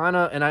I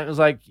was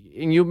like,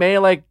 and you may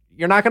like,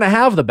 you're not going to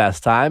have the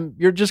best time.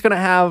 You're just going to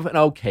have an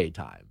okay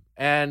time.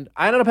 And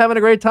I ended up having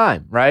a great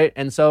time, right?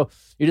 And so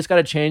you just got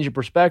to change your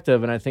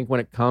perspective. And I think when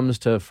it comes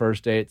to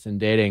first dates and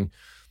dating,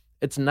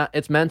 it's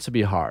meant to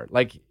be hard.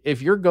 Like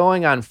if you're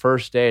going on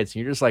first dates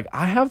and you're just like,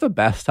 I have the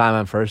best time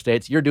on first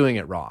dates, you're doing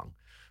it wrong.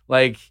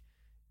 Like,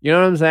 you know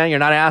what I'm saying? You're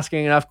not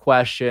asking enough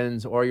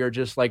questions, or you're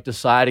just like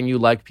deciding you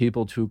like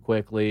people too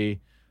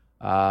quickly.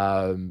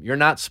 You're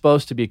not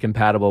supposed to be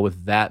compatible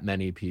with that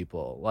many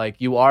people. Like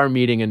you are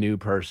meeting a new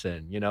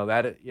person,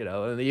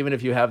 and even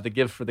if you have the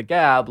gift for the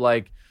gab,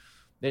 like,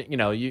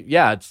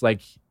 it's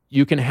like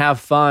you can have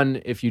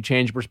fun if you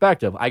change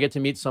perspective. I get to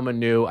meet someone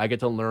new. I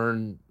get to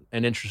learn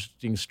an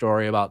interesting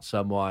story about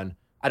someone.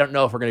 I don't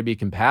know if we're going to be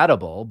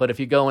compatible, but if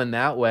you go in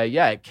that way,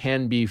 yeah, it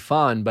can be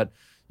fun, but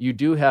you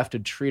do have to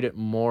treat it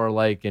more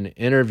like an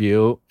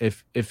interview.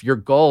 If your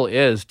goal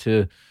is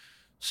to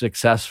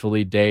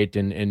successfully date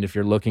and if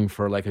you're looking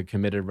for like a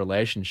committed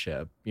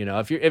relationship,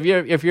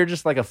 if you're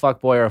just like a fuck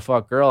boy or a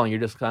fuck girl and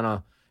you're just kind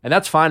of, and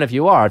that's fine if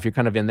you are, if you're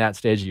kind of in that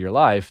stage of your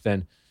life,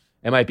 then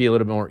it might be a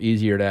little bit more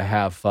easier to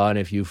have fun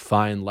if you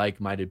find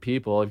like-minded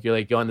people. If you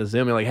like go on the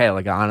Zoom, you're like, hey,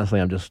 like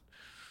honestly, I'm just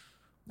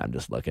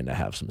looking to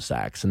have some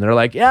sex. And they're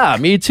like, yeah,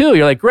 me too.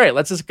 You're like, great,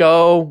 let's just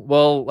go.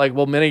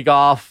 We'll mini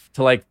golf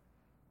to like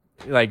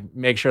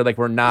make sure like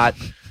we're not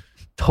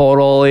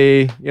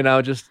totally,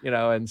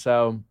 and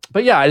so,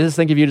 but yeah, I just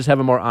think if you just have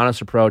a more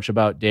honest approach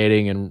about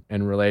dating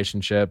and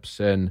relationships,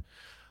 and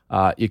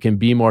you can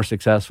be more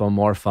successful,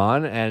 more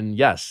fun. And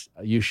yes,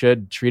 you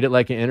should treat it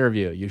like an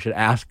interview. You should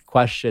ask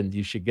questions.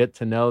 You should get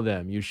to know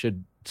them. You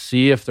should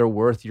see if they're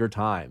worth your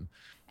time.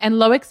 And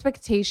low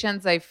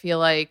expectations, I feel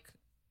like,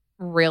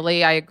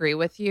 really, I agree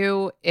with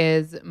you,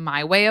 is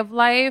my way of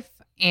life.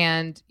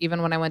 And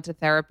even when I went to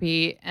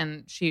therapy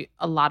and she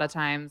a lot of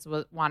times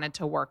wanted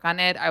to work on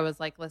it, I was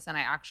like, listen,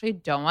 I actually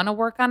don't want to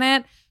work on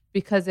it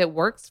because it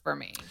works for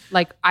me.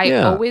 Like I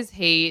always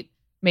hate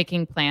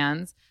making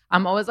plans.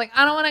 I'm always like,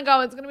 I don't want to go.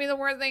 It's going to be the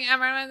worst thing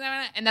ever.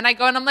 And then I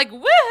go and I'm like,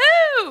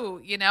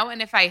 woohoo,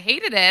 And if I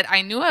hated it,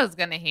 I knew I was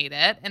going to hate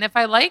it. And if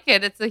I like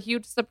it, it's a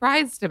huge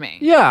surprise to me.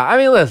 Yeah. I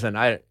mean, listen,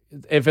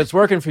 if it's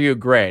working for you,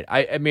 great.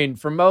 I mean,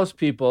 for most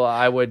people,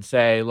 I would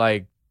say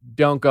like,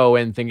 don't go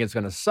in thinking it's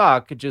going to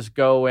suck. Just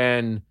go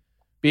in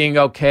being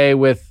okay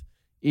with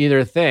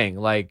either thing.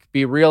 Like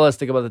be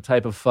realistic about the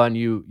type of fun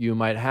you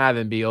might have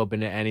and be open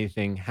to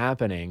anything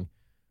happening.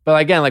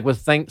 But again, like with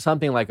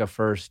something like a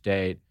first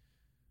date,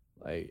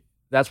 like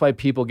that's why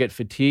people get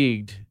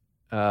fatigued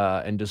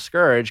and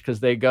discouraged,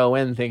 because they go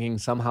in thinking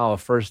somehow a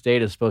first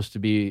date is supposed to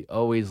be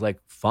always like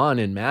fun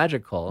and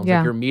magical. It's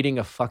like you're meeting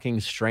a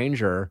fucking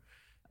stranger.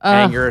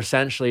 And you're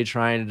essentially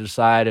trying to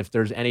decide if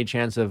there's any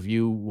chance of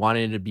you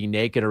wanting to be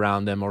naked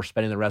around them or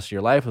spending the rest of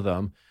your life with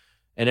them.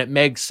 And it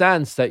makes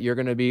sense that you're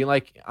going to be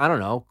like, I don't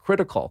know,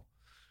 critical.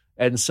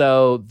 And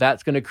so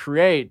that's going to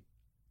create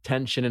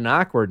tension and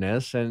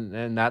awkwardness.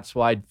 And that's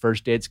why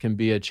first dates can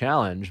be a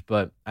challenge.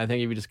 But I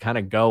think if you just kind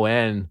of go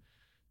in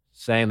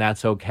saying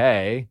that's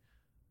okay,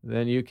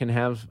 then you can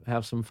have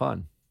some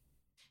fun.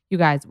 You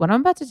guys, what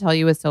I'm about to tell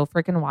you is so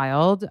freaking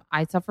wild.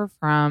 I suffer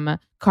from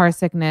car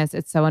sickness.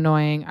 It's so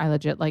annoying. I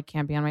legit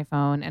can't be on my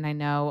phone. And I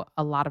know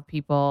a lot of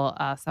people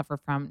suffer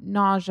from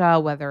nausea,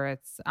 whether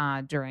it's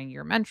during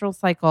your menstrual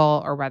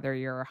cycle or whether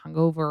you're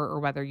hungover or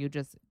whether you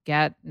just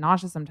get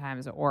nauseous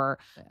sometimes, or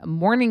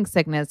morning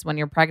sickness when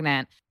you're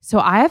pregnant.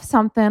 So I have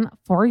something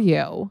for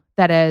you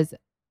that is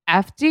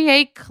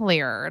FDA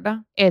cleared.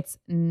 It's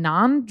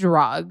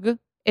non-drug.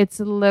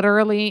 It's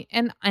literally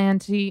an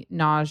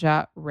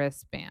anti-nausea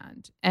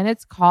wristband, and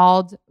it's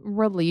called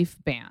Relief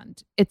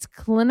Band. It's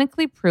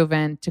clinically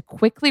proven to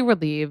quickly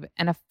relieve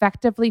and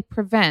effectively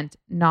prevent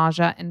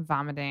nausea and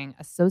vomiting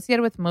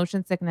associated with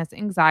motion sickness,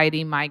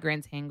 anxiety,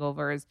 migraines,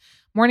 hangovers,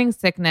 morning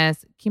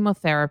sickness,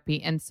 chemotherapy,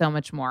 and so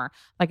much more.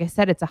 Like I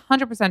said, it's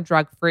 100%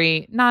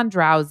 drug-free,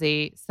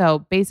 non-drowsy, so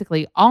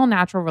basically all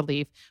natural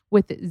relief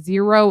with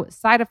zero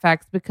side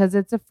effects because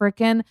it's a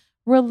freaking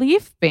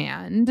relief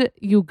band,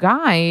 you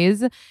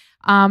guys.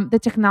 The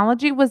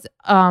technology was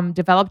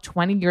developed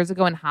 20 years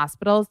ago in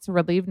hospitals to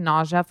relieve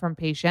nausea from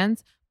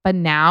patients, but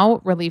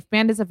now Relief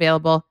Band is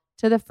available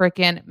to the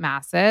freaking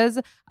masses.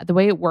 The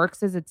way it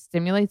works is it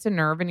stimulates a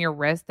nerve in your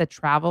wrist that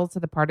travels to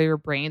the part of your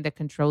brain that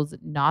controls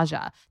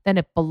nausea. Then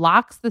it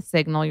blocks the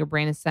signal your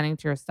brain is sending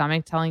to your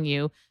stomach telling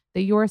you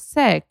that you're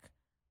sick.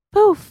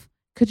 Poof.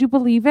 Could you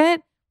believe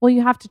it? Well,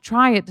 you have to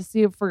try it to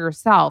see it for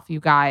yourself, you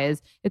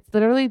guys. It's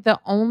literally the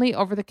only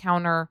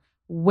over-the-counter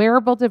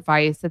wearable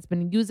device that's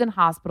been used in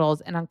hospitals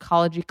and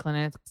oncology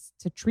clinics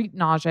to treat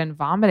nausea and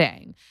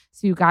vomiting.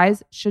 So you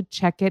guys should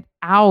check it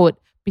out,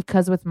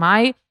 because with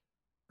my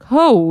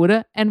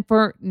code, and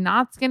for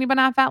not skinny but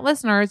not fat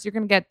listeners, you're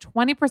going to get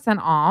 20%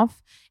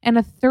 off and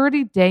a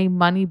 30-day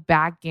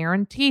money-back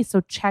guarantee.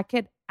 So check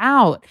it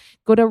out.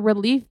 Go to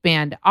Relief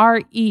Band,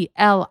 RELIEF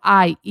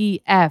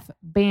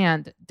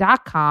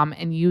band.com,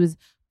 and use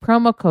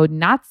promo code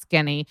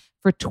NOTSKINNY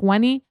for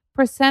 20%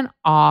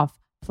 off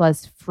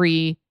plus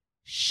free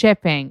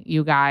shipping,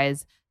 you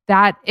guys.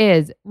 That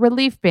is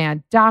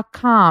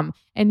reliefband.com,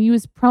 and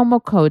use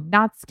promo code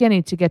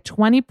NOTSKINNY to get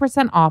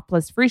 20% off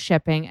plus free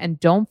shipping. And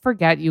don't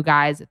forget, you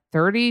guys,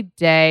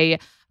 30-day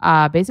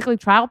basically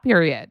trial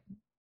period.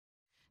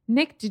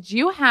 Nick, did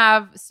you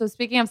have, so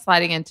speaking of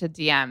sliding into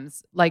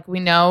DMs, like we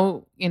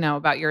know,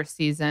 about your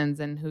seasons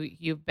and who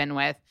you've been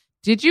with,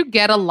 did you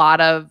get a lot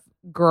of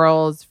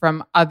girls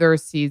from other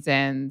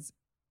seasons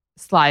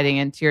sliding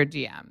into your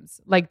DMs?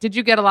 Like, did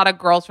you get a lot of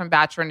girls from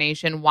Bachelor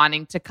Nation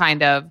wanting to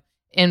kind of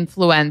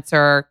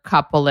influencer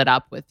couple it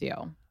up with you?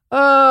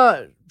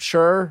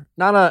 Sure.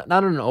 Not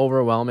an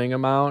overwhelming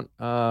amount.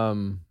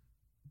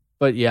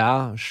 But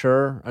yeah,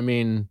 sure. I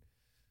mean,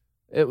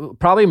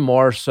 Probably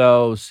more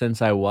so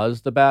since I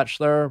was the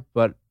Bachelor,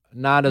 but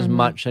not as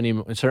much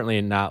anymore.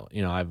 Certainly not,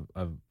 I've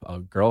a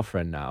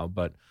girlfriend now,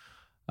 but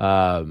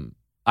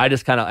I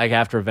just kind of like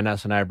after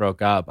Vanessa and I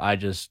broke up, I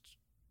just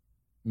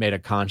made a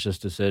conscious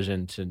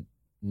decision to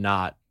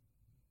not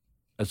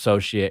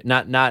associate,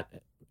 not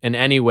in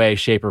any way,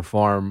 shape, or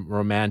form,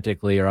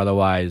 romantically or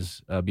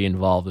otherwise, be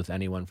involved with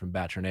anyone from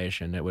Bachelor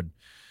Nation.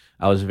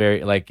 I was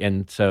very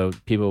and so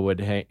some people would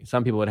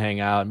hang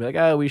out and be like,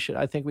 oh,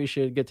 I think we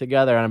should get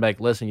together. And I'm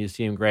like, listen, you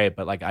seem great,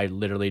 but like, I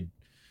don't,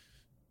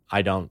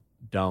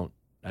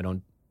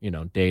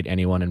 date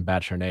anyone in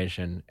Bachelor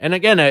Nation. And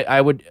again, I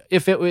would,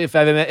 if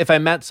I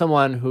met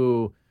someone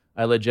who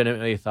I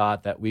legitimately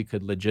thought that we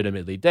could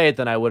legitimately date,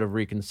 then I would have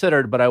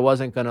reconsidered, but I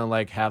wasn't going to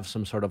like have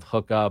some sort of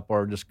hookup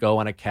or just go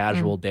on a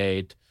casual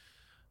date,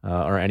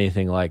 or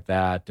anything like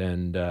that.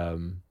 And,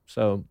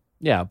 so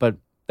yeah, but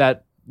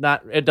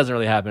it doesn't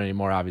really happen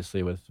anymore,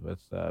 obviously, with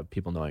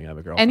people knowing I have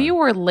a girlfriend. And you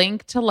were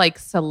linked to like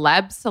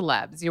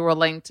celebs. You were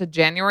linked to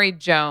January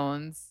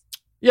Jones.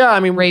 Yeah, I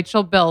mean,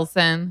 Rachel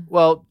Bilson.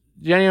 Well,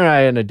 January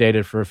and I had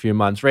dated for a few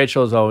months.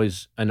 Rachel has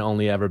always and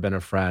only ever been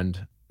a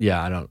friend.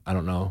 Yeah, I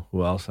don't know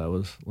who else I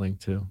was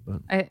linked to,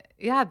 but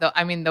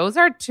those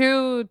are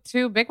two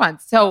big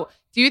ones. So,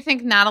 do you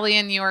think Natalie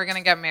and you are going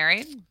to get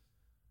married?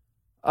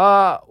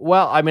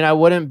 Well, I mean, I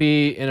wouldn't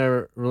be in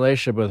a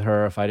relationship with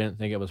her if I didn't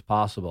think it was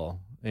possible.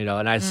 And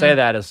I say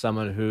that as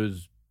someone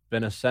who's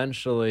been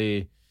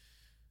essentially,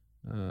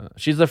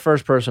 she's the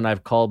first person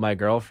I've called my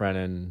girlfriend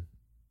in,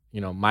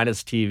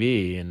 minus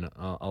TV in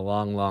a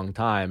long, long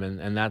time.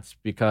 And that's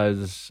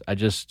because I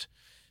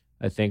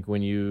think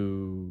when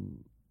you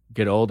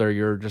get older,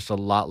 you're just a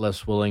lot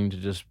less willing to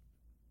just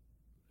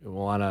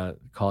want to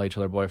call each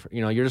other boyfriend.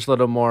 You're just a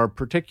little more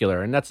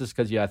particular. And that's just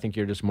because, I think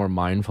you're just more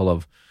mindful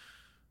of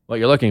what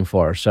you're looking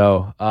for.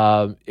 So,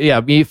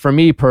 for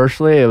me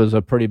personally, it was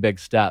a pretty big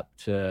step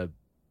to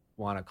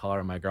want to call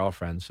her my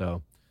girlfriend.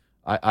 So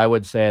I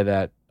would say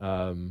that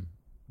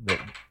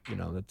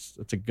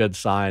that's a good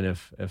sign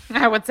if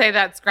I would say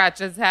that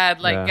scratches head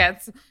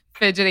gets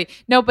fidgety.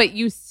 No, but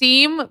you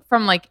seem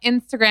from like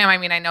Instagram, I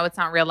mean, I know it's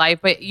not real life,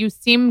 but you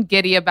seem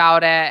giddy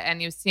about it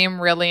and you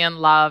seem really in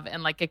love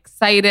and like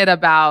excited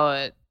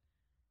about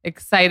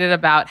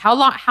how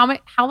long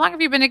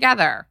have you been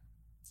together?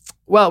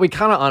 Well, we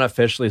kind of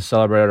unofficially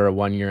celebrated our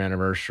 1-year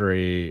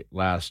anniversary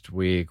last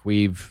week.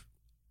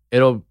 I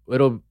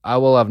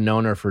will have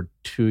known her for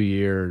 2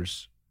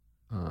 years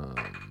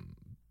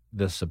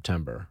this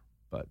September.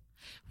 But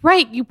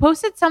right, you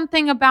posted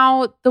something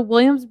about the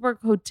Williamsburg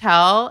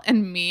Hotel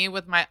and me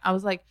I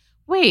was like,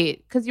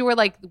 wait, because you were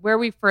like where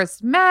we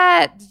first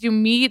met. Did you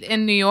meet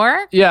in New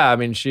York? Yeah, I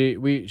mean she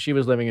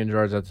was living in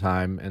Georgia at the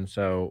time, and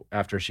so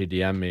after she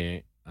DM'd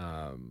me,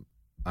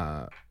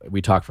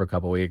 we talked for a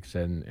couple weeks,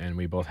 and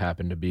we both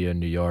happened to be in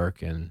New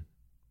York, and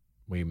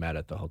we met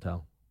at the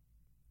hotel.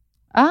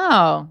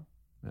 Oh.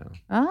 Yeah.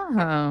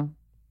 Oh.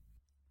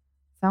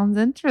 Sounds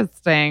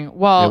interesting.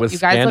 Well, you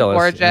guys look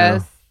gorgeous. Yeah.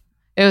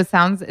 It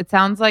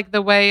sounds like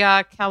the way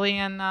Kelly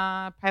and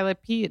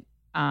Pilot Pete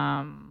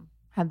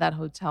had that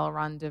hotel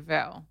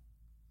rendezvous.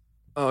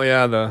 Oh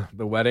yeah,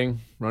 the wedding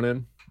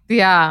run-in.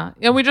 Yeah,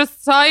 we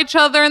just saw each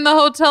other in the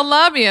hotel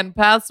lobby and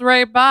passed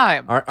right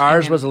by.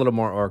 Ours was a little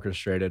more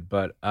orchestrated,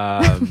 but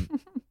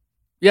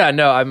yeah,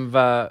 no,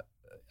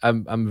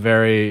 I'm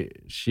very.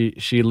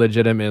 She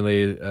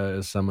legitimately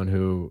is someone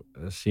who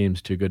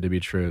seems too good to be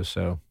true.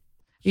 So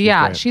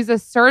yeah, she's a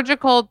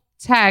surgical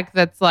tech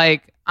that's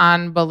like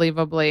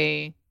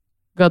unbelievably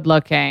good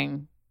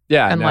looking.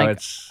 Yeah, and no,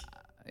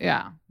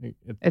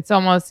 it's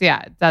almost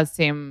it does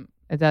seem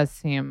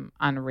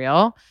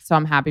unreal. So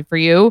I'm happy for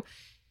you.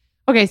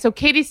 Okay, so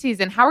Katie's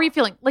season, how are you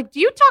feeling? Like, do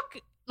you talk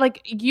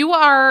like you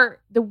are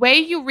the way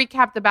you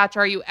recap The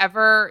Bachelor? Do you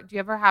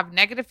ever have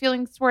negative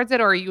feelings towards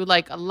it, or are you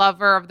like a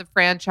lover of the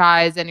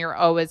franchise and you're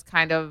always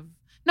kind of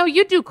no?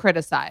 You do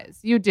criticize.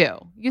 You do.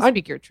 You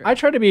speak your truth. I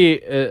try to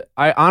be.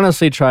 I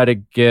honestly try to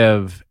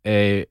give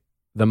the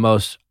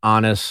most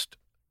honest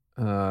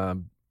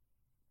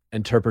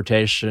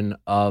interpretation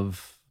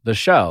of the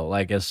show.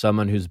 Like as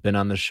someone who's been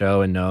on the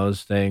show and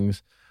knows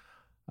things.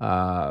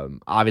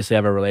 Obviously I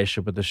have a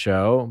relationship with the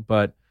show,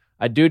 but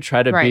I do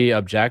try to be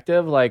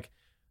objective. Like,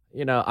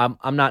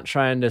 I'm not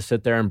trying to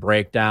sit there and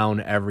break down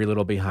every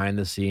little behind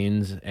the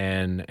scenes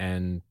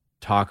and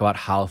talk about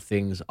how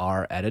things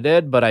are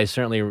edited, but I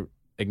certainly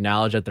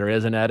acknowledge that there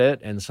is an edit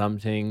and some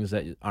things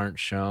that aren't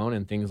shown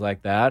and things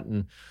like that.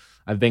 And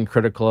I've been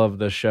critical of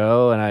the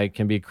show and I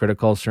can be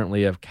critical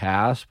certainly of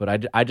cast,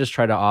 but I just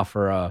try to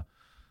offer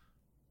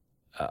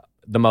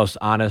the most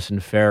honest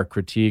and fair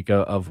critique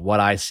of what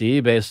I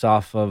see based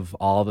off of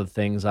all the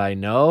things I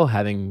know,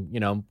 having,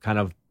 kind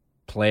of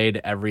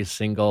played every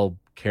single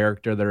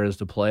character there is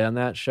to play on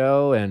that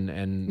show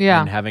and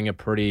having a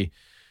pretty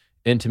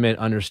intimate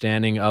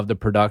understanding of the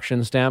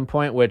production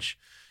standpoint, which,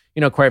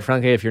 quite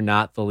frankly, if you're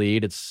not the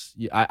lead,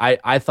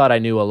 I thought I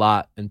knew a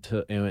lot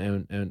until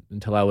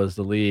I was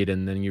the lead.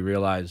 And then you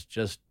realize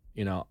just,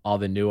 all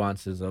the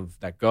nuances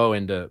that go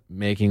into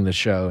making the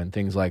show and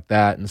things like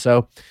that. And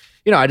so,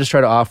 I just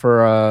try to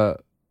offer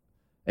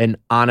an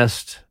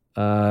honest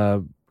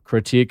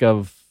critique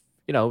of,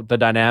 the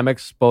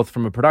dynamics, both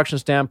from a production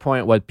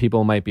standpoint, what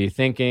people might be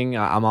thinking.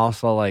 I'm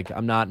also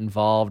I'm not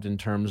involved in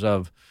terms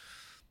of,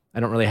 I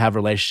don't really have a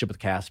relationship with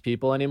cast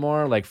people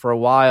anymore. Like for a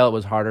while it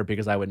was harder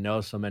because I would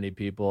know so many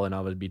people and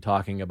I would be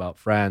talking about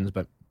friends,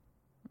 but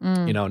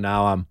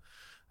now I'm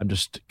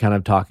just kind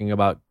of talking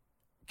about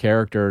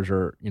characters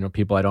or,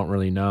 people I don't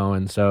really know.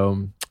 And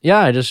so,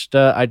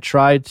 I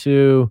try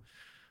to,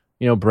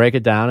 break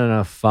it down in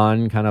a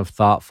fun, kind of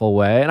thoughtful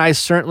way. And I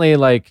certainly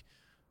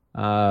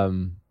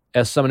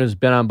as someone who's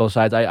been on both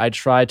sides, I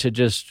try to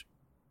just,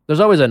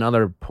 there's always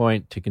another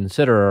point to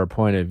consider or a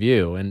point of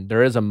view. And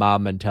there is a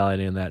mob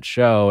mentality in that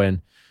show.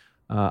 And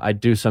I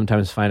do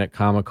sometimes find it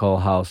comical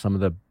how some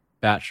of the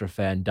Bachelor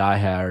fan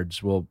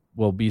diehards will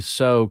be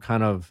so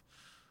kind of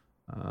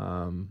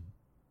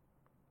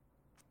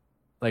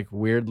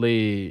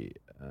weirdly,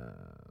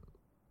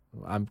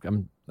 I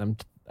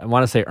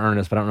want to say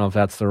earnest, but I don't know if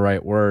that's the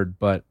right word,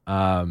 but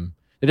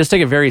they just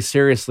take it very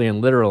seriously and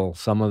literal,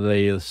 some of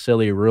the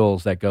silly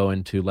rules that go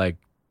into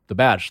The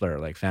Bachelor,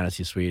 like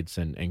fantasy suites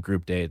and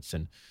group dates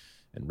and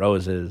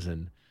roses.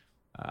 And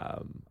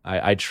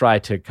I try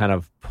to kind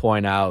of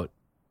point out,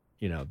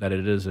 that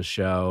it is a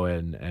show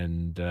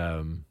and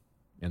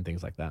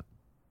things like that.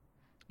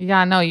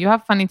 Yeah, no, you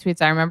have funny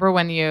tweets. I remember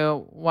when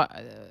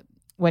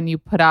you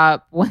put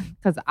up,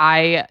 because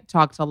I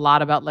talked a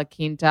lot about La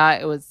Quinta.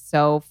 It was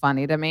so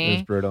funny to me. It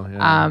was brutal.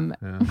 Yeah.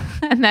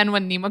 And then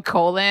when Nima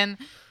Colin,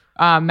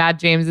 Matt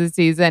James's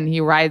season, he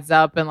rides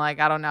up and I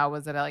don't know,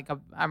 was it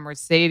a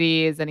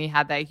Mercedes, and he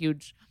had that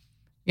huge,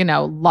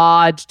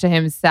 lodge to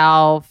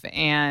himself,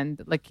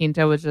 and La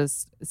Quinta was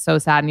just so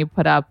sad. And you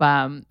put up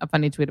a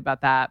funny tweet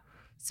about that.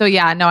 So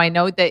yeah, no, I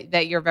know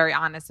that you're very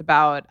honest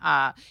about.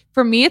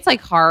 For me, it's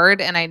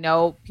hard, and I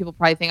know people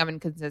probably think I'm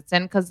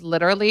inconsistent because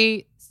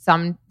literally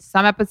some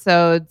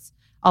episodes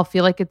I'll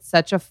feel like it's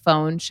such a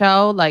phone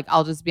show.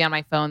 I'll just be on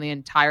my phone the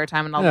entire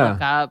time and I'll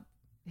look up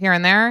here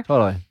and there.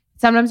 Totally.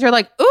 Sometimes you're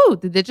like, ooh,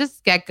 did it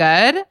just get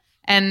good?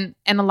 And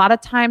a lot of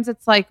times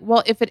it's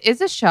well, if it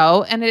is a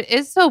show and it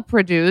is so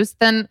produced,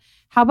 then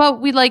how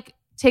about we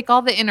take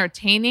all the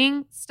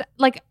entertaining stuff?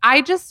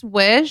 I just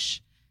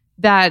wish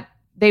that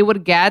they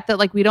would get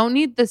that we don't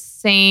need the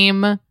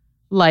same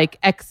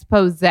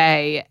expose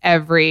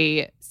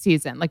every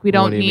season. We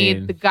don't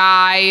need the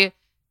guy,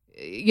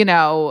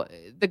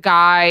 the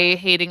guy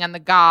hating on the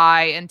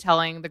guy and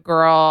telling the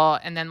girl,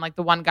 and then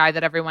the one guy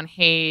that everyone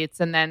hates,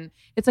 and then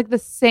it's the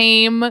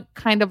same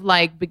kind of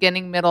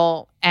beginning,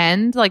 middle,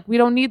 end. We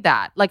don't need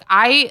that.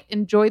 I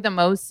enjoy the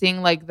most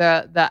seeing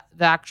the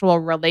actual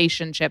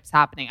relationships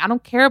happening. I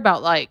don't care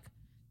about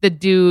the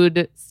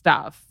dude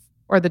stuff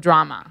or the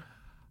drama.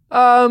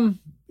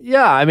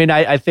 Yeah, I mean,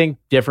 I think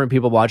different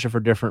people watch it for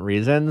different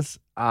reasons.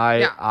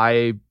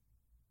 I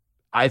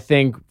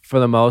think for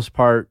the most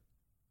part,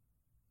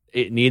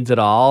 it needs it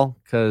all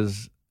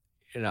because,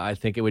 I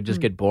think it would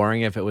just get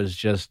boring if it was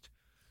just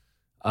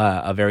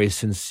a very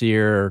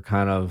sincere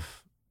kind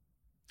of.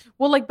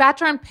 Well,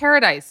 Bachelor in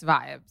Paradise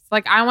vibes.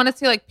 I want to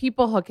see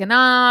people hooking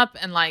up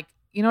and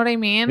you know what I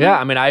mean? Yeah,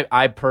 I mean,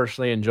 I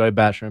personally enjoy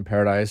Bachelor in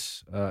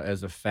Paradise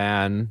as a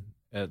fan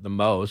the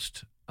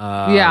most.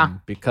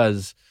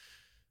 Because.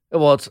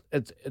 Well,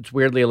 it's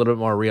weirdly a little bit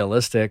more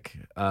realistic,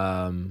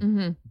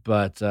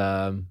 but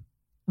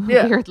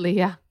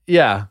weirdly,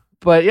 yeah.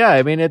 But yeah,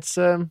 I mean, it's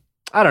I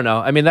don't know.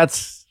 I mean, I'd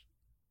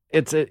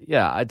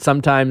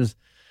sometimes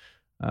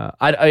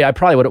I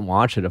probably wouldn't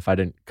watch it if I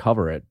didn't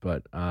cover it,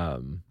 but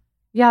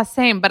yeah,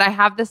 same. But I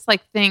have this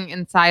thing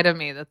inside of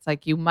me that's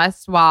you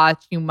must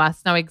watch, you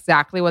must know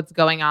exactly what's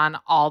going on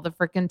all the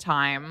freaking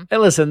time. Hey,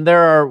 listen,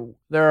 there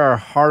are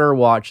harder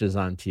watches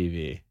on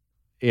TV.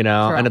 True.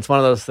 And it's one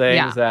of those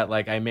things that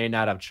I may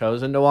not have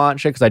chosen to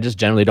watch it because I just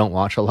generally don't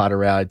watch a lot of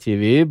reality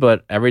TV.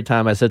 But every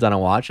time I sit down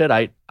and watch it,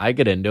 I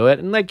get into it.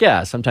 And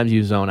sometimes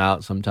you zone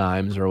out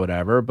sometimes or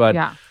whatever. But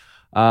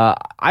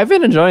I've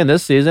been enjoying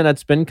this season.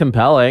 It's been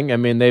compelling. I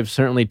mean, they've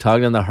certainly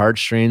tugged on the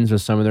heartstrings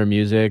with some of their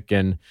music,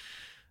 and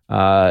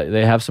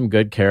they have some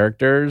good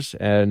characters.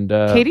 And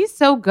Katie's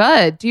so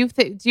good. Do you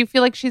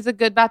feel like she's a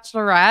good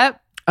bachelorette?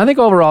 I think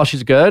overall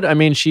she's good. I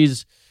mean,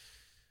 she's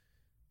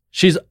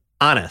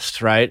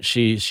honest, right?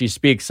 She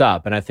speaks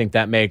up, and I think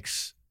that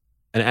makes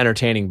an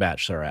entertaining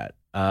bachelorette.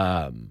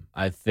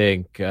 I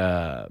think,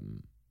 I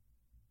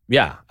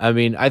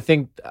mean, I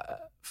think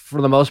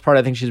for the most part,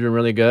 I think she's been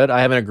really good.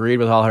 I haven't agreed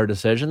with all her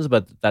decisions,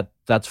 but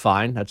that's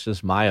fine. That's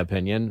just my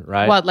opinion,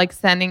 right? What,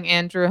 sending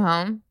Andrew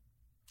home?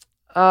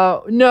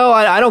 No,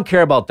 I don't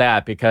care about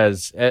that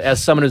because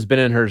as someone who's been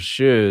in her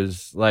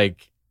shoes,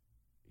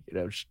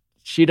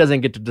 she doesn't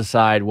get to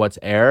decide what's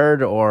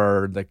aired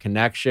or the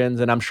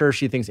connections. And I'm sure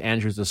she thinks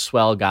Andrew's a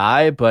swell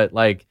guy, but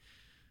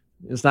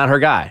it's not her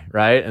guy,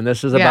 right? And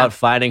this is about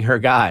finding her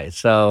guy.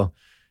 So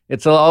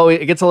it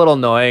gets a little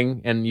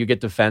annoying, and you get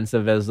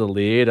defensive as the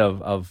lead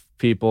of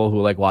people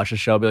who watch a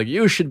show, be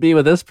you should be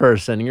with this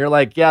person. And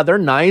you're yeah, they're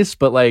nice,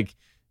 but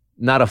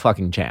not a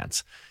fucking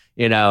chance,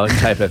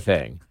 type of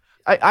thing.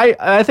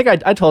 I think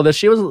I told this.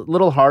 She was a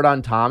little hard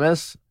on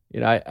Thomas.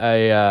 And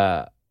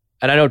I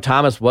know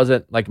Thomas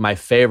wasn't like my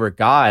favorite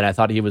guy, and I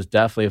thought he was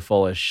definitely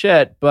full of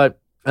shit. But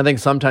I think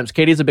sometimes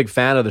Katie's a big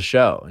fan of the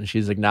show, and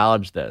she's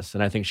acknowledged this.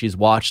 And I think she's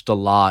watched a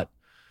lot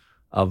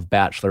of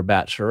Bachelor,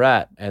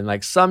 Bachelorette, and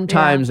like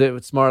sometimes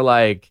it's more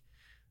like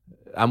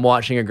I'm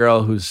watching a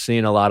girl who's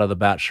seen a lot of the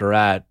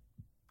Bachelorette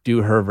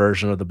do her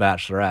version of the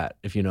Bachelorette,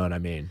 if you know what I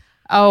mean.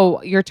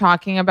 Oh, you're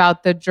talking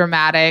about the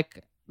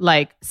dramatic,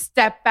 like,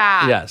 step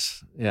back.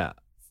 Yes. Yeah.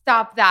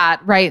 Stop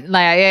that. Right.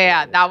 Like,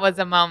 yeah. That was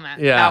a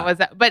moment. Yeah.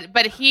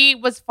 But he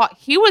was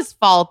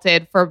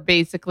faulted for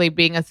basically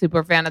being a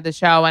super fan of the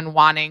show and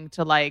wanting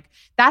to, like,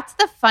 that's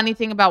the funny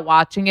thing about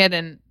watching it.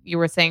 And you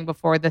were saying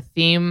before, the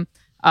theme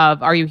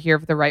of Are You Here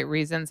for the Right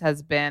Reasons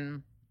has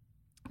been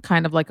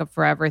kind of like a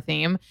forever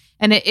theme.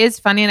 And it is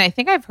funny. And I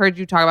think I've heard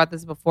you talk about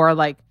this before.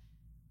 Like,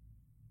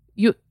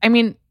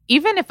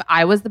 even if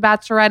I was the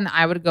Bachelorette and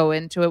I would go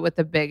into it with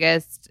the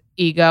biggest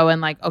ego and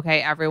like,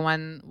 okay,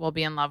 everyone will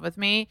be in love with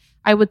me,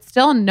 I would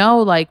still know,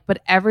 like, but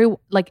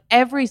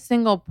every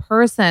single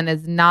person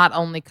is not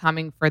only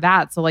coming for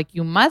that. So like,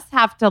 you must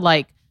have to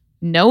like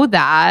know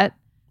that.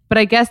 But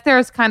I guess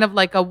there's kind of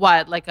like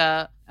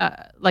a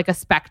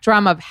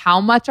spectrum of how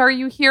much are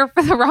you here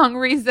for the wrong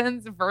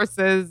reasons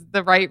versus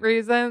the right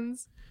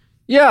reasons.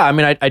 Yeah, I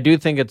mean, I do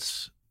think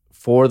it's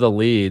for the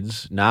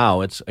leads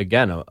now. It's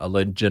again a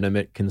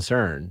legitimate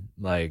concern.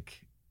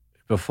 Like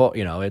before,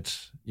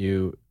 it's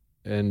you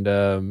and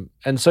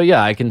so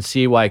yeah, I can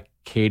see why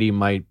Katie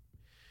might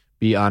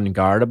be on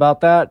guard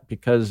about that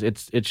because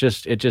it's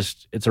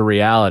a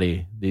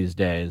reality these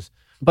days.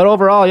 But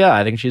overall, yeah,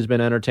 I think she's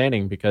been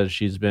entertaining because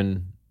she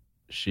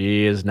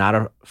is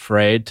not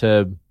afraid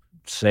to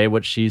say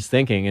what she's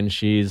thinking, and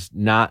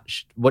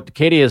what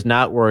Katie is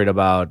not worried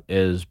about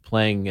is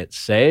playing it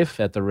safe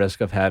at the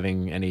risk of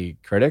having any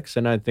critics,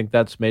 and I think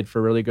that's made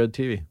for really good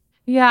TV.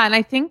 Yeah, and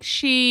I think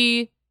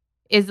she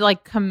is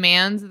like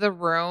commands the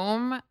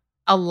room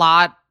a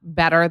lot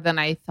better than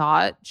I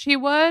thought she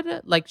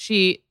would. Like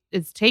she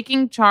is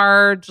taking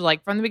charge,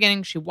 like from the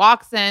beginning. She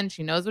walks in,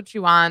 she knows what she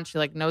wants, she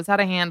like knows how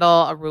to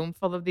handle a room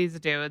full of these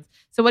dudes.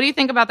 So what do you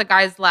think about the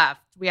guys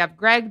left? We have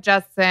Greg,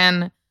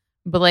 Justin,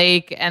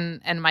 Blake,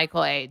 and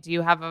Michael A. Do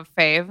you have a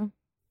fave?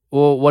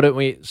 Well, what do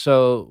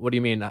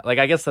you mean? Like,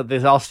 I guess that they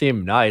all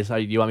seem nice.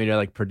 You want me to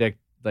like predict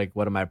like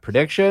what are my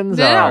predictions?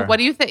 No. What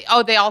do you think?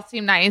 Oh, they all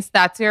seem nice.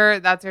 That's your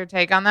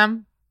take on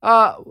them?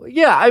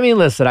 Yeah. I mean,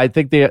 listen, I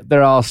think they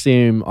all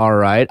seem all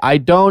right.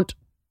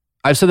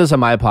 I've said this on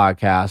my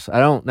podcast. I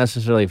don't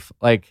necessarily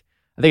like.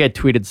 I think I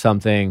tweeted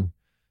something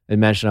and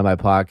mentioned on my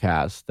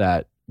podcast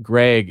that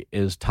Greg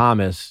is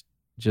Thomas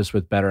just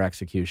with better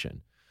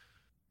execution.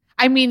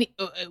 I mean,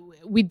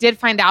 we did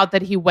find out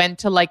that he went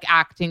to like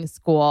acting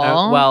school.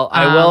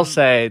 I will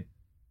say,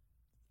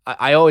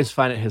 I always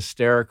find it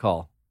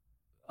hysterical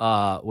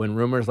when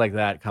rumors like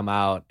that come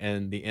out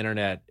and the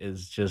internet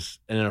is just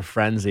in a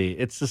frenzy.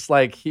 It's just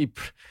like he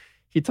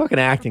took an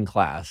acting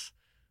class.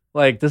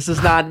 Like this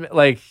is not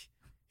like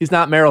he's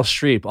not Meryl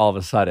Streep all of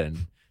a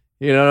sudden.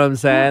 You know what I'm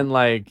saying?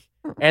 Like,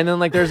 and then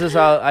like there's this.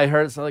 I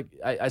heard like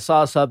I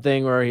saw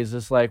something where he's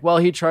just like, well,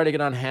 he tried to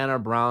get on Hannah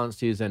Brown's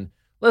season.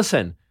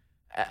 Listen.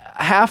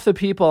 Half the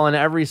people in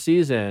every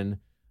season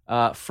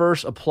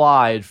first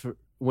applied for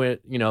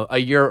a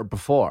year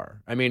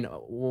before. I mean,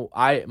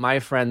 my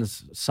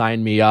friends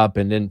signed me up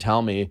and didn't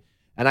tell me,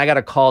 and I got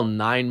a call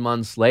 9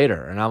 months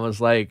later, and I was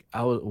like,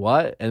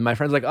 what? And my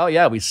friend's like, oh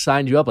yeah, we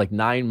signed you up like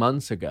 9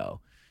 months ago,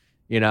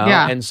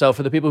 Yeah. And so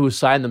for the people who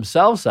signed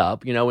themselves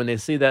up, when they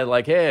see that,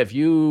 like, hey, if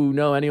you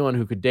know anyone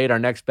who could date our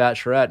next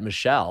Bachelorette,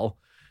 Michelle,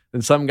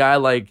 then some guy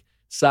like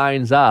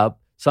signs up.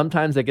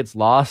 Sometimes it gets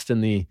lost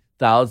in the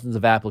thousands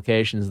of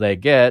applications they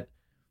get,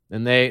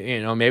 and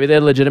they, maybe they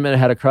legitimately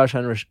had a crush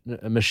on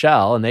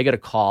Michelle, and they get a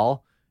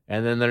call,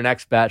 and then their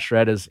next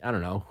Bachelorette is, I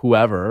don't know,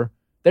 whoever.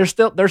 They're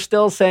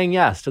still saying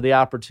yes to the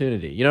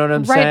opportunity. You know what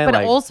I'm saying? Right,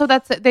 but also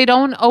they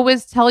don't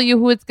always tell you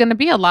who it's going to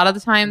be. A lot of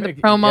the time, the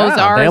promos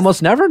are. They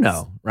almost never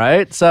know,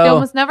 right? So they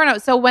almost never know.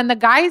 So when the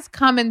guys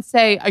come and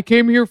say, "I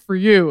came here for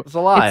you," it's a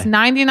lie. It's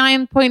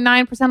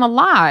 99.9% a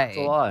lie. It's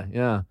a lie.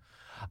 Yeah.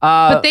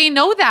 But they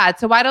know that,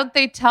 so why don't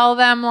they tell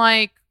them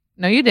like?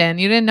 No, you didn't.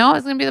 You didn't know it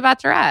was going to be the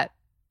Bachelorette.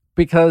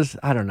 Because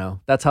I don't know.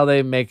 That's how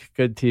they make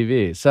good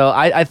TV. So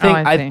I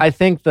think I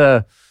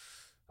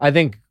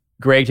think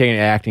Greg taking an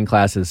acting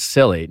class is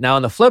silly. Now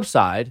on the flip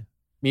side,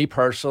 me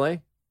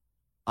personally,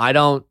 I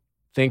don't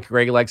think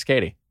Greg likes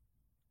Katie.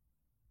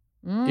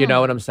 You know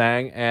what I'm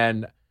saying?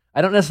 And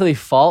I don't necessarily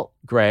fault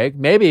Greg.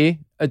 Maybe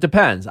it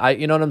depends.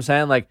 You know what I'm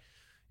saying? Like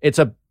it's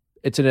a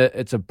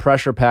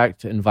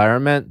pressure-packed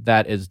environment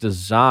that is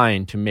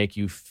designed to make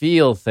you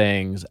feel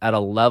things at a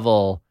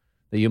level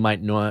that you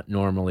might not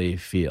normally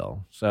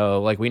feel.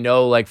 So, like, we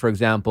know, like, for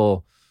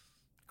example,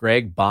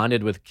 Greg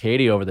bonded with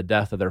Katie over the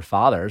death of their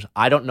fathers.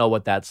 I don't know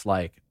what that's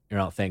like,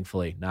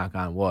 thankfully, knock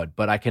on wood.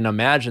 But I can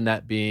imagine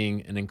that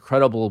being an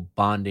incredible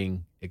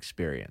bonding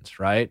experience,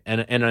 right? And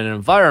in an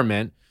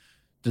environment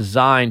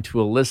designed to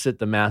elicit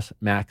the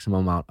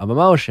maximum amount of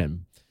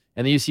emotion.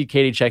 And then you see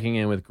Katie checking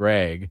in with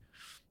Greg.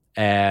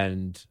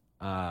 and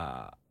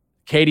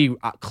Katie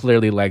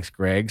clearly likes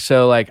Greg.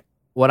 So like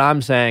what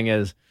I'm saying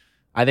is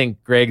I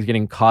think Greg's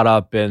getting caught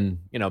up in,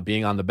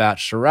 being on The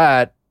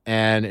Bachelorette,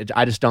 and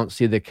I just don't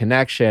see the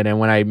connection. And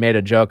when I made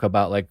a joke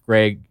about like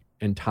Greg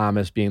and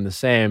Thomas being the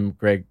same,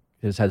 Greg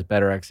has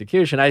better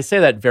execution. I say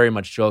that very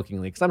much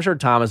jokingly because I'm sure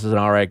Thomas is an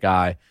all right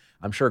guy.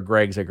 I'm sure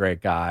Greg's a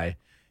great guy.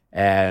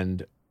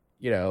 And,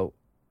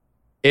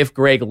 if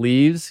Greg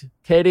leaves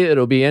Katie,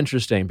 it'll be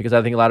interesting because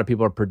I think a lot of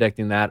people are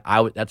predicting that.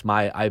 That's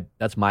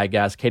my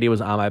guess. Katie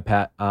was on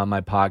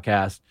my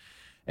podcast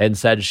and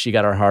said she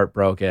got her heart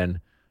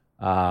broken.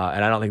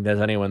 And I don't think there's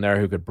anyone there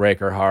who could break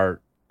her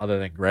heart other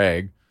than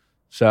Greg.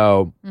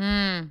 So,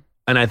 and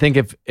I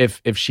think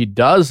if she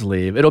does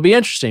leave, it'll be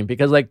interesting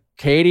because like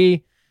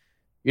Katie,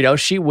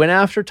 she went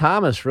after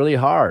Thomas really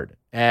hard.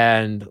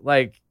 And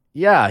like,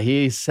 yeah,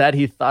 he said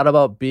he thought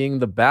about being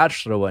the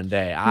Bachelor one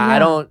day.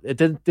 It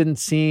didn't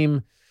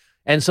seem,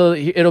 and so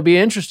it'll be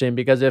interesting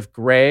because if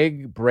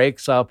Greg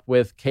breaks up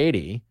with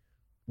Katie,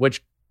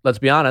 which let's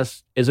be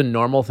honest, is a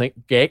normal thing.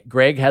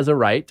 Greg has a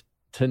right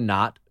to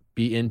not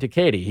be into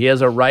Katie. He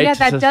has a right. Yeah,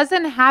 that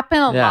doesn't happen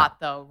a lot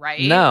though,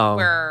 right? No.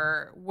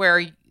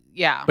 Where,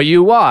 yeah. But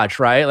you watch,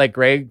 right? Like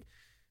Greg,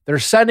 they're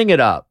setting it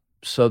up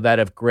so that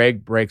if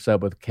Greg breaks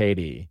up with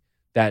Katie,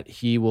 that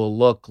he will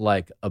look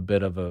like a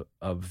bit of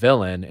a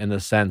villain in the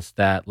sense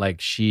that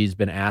like she's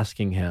been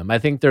asking him. I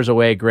think there's a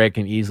way Greg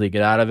can easily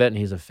get out of it and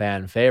he's a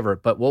fan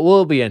favorite. But what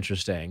will be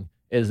interesting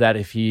is that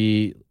if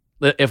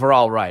we're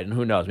all right, and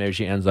who knows, maybe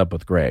she ends up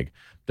with Greg.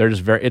 They're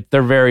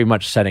very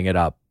much setting it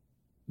up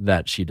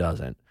that she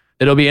doesn't.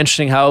 It'll be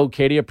interesting how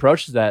Katie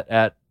approaches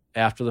that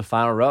after the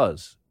final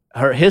rose.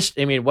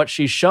 What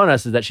she's shown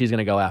us is that she's going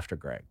to go after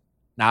Greg.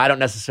 Now, I don't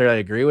necessarily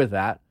agree with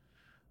that.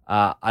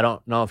 I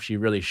don't know if she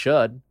really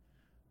should.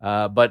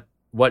 But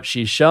what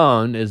she's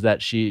shown is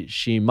that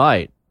she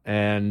might,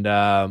 and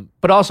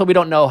but also we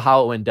don't know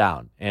how it went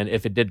down, and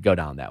if it did go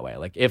down that way.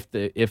 Like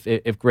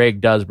if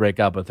Greg does break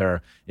up with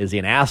her, is he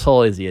an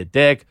asshole? Is he a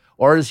dick?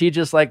 Or is he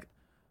just like,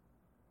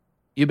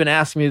 you've been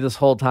asking me this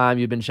whole time,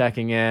 you've been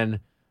checking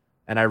in,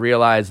 and I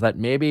realized that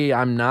maybe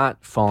I'm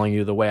not following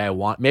you the way I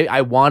want. Maybe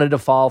I wanted to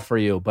fall for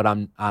you, but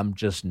I'm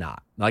just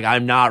not. Like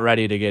I'm not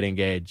ready to get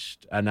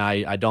engaged, and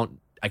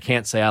I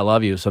can't say I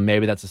love you, so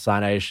maybe that's a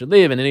sign I should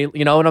leave. And then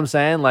you know what I'm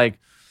saying? Like,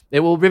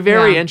 it will be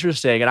very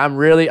interesting. And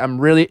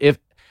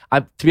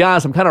to be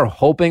honest, I'm kind of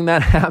hoping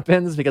that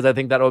happens because I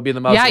think that will be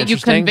the most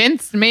interesting. You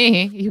convinced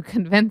me.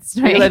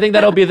 Because I think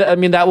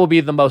that will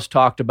be the most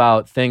talked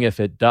about thing if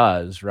it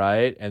does,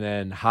 right? And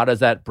then how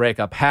does that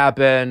breakup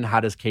happen? How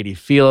does Katie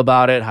feel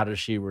about it? How does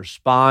she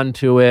respond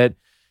to it?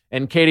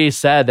 And Katie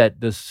said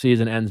that this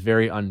season ends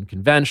very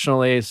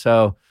unconventionally.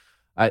 So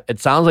it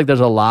sounds like there's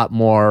a lot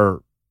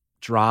more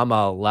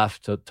drama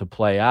left to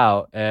play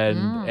out, and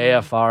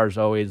AFR is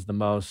always the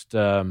most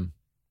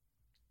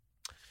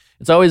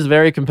it's always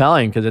very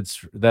compelling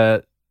because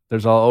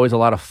there's always a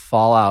lot of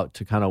fallout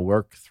to kind of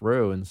work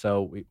through, and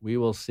so we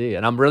will see,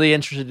 and I'm really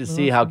interested to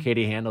see how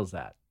Katie handles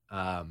that.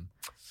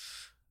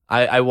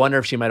 I wonder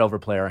if she might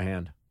overplay her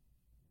hand.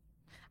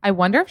 I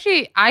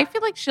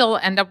feel like she'll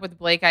end up with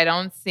Blake. I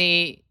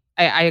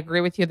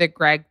agree with you that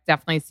Greg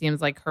definitely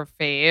seems like her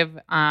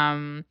fave.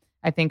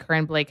 I think her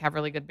and Blake have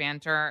really good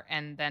banter.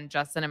 And then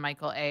Justin and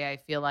Michael A, I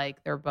feel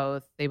like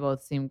they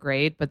both seem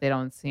great, but they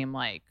don't seem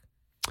like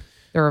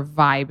they're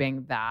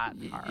vibing that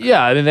hard.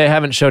 Yeah, I mean, they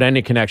haven't showed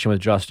any connection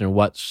with Justin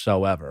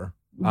whatsoever.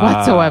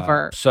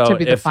 So to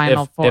be the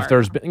final four. If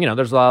there's been,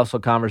 there's also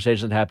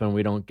conversations that happen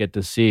we don't get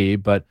to see,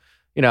 but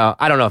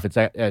I don't know if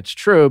it's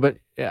true, but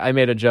I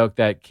made a joke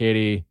that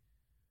Katie,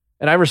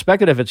 and I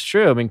respect it if it's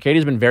true. I mean,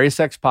 Katie's been very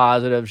sex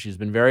positive. She's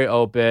been very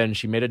open.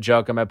 She made a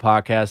joke on my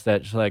podcast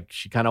that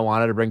she kind of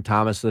wanted to bring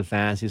Thomas to the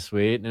fantasy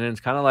suite. And it's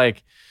kind of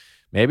like,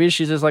 maybe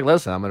she's just like,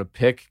 listen, I'm going to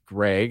pick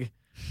Greg.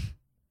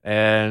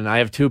 And I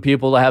have two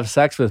people to have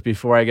sex with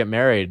before I get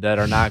married that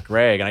are not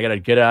Greg. And I got a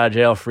get out of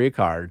jail free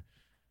card.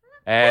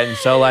 And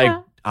so like,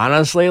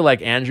 honestly,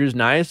 like Andrew's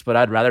nice, but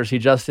I'd rather see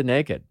Justin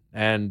naked.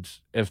 And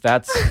if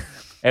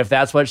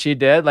that's what she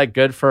did, like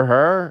good for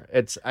her.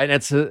 I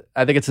think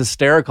it's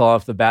hysterical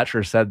if the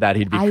Bachelor said that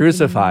he'd be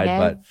crucified.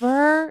 I've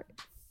never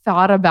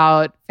thought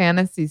about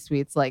fantasy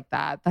suites like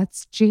that.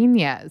 That's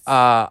genius.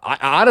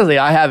 Honestly,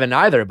 I haven't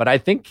either, but I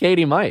think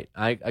Katie might.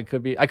 I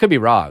could be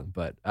wrong,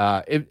 but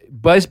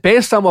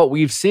based on what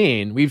we've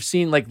seen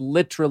like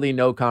literally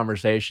no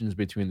conversations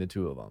between the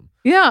two of them.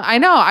 Yeah, I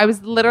know. I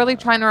was literally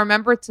trying to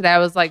remember today. I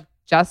was like,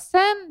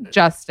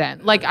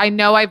 Justin. Like I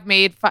know I've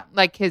made fun,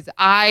 like his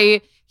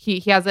eye. He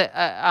has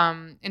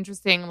a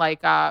interesting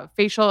like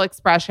facial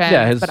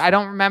expression, but I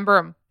don't remember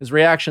him. His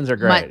reactions are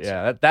great. Much.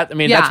 Yeah,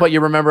 that's what you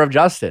remember of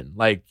Justin.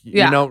 Like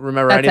you don't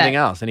remember anything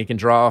else, and he can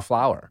draw a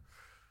flower.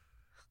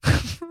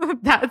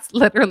 That's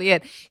literally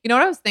it. You know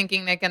what I was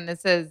thinking, Nick, and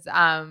this is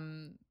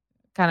kind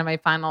of my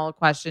final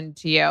question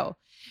to you.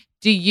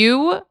 Do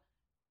you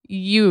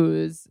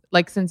use,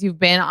 like, since you've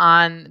been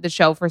on the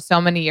show for so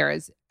many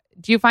years,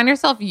 do you find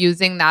yourself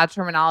using that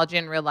terminology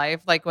in real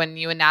life? Like when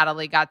you and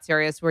Natalie got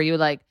serious, were you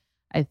like,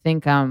 I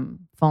think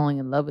I'm falling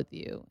in love with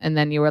you. And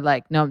then you were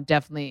like, no, I'm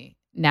definitely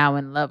now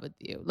in love with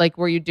you. Like,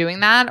 were you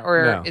doing that?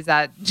 Or No. is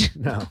that...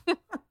 No.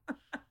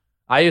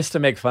 I used to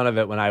make fun of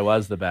it when I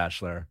was the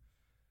Bachelor.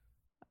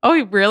 Oh,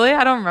 really?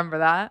 I don't remember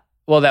that.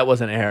 Well, that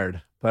wasn't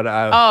aired, but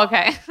Oh,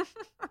 okay.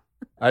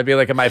 I'd be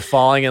like, am I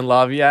falling in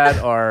love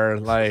yet? Or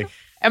like...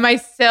 Am I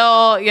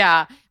still?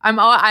 Yeah,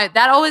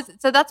 that always.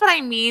 So that's what I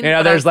mean.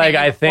 There's like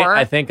I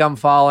think I'm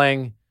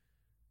falling.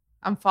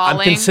 I'm falling.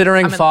 I'm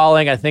considering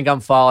falling. I think I'm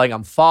falling.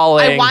 I'm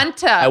falling. I want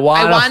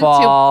to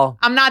fall.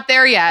 I'm not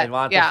there yet. I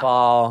want to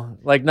fall.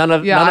 Like none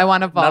of I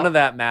want to fall. None of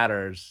that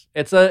matters.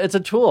 It's a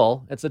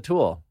tool. It's a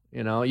tool.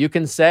 You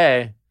can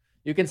say.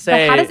 But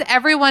how does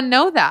everyone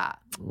know that?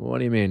 What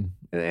do you mean?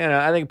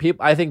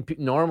 I think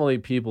normally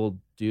people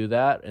do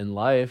that in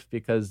life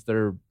because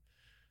they're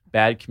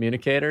bad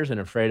communicators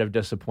and afraid of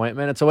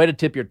disappointment. It's a way to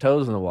tip your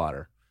toes in the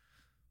water.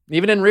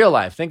 Even in real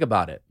life, think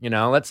about it.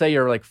 Let's say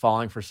you're like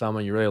falling for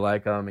someone, you really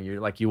like them, and you're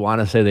like, you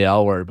want to say the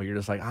L word, but you're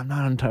just like, I'm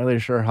not entirely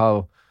sure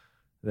how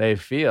they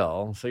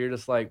feel. So you're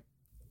just like,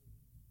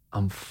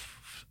 I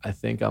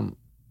think I'm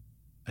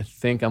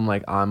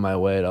like on my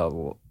way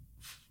to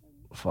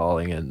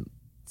falling in.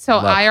 So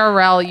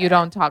IRL, you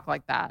don't talk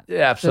like that.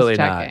 Yeah, absolutely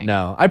not.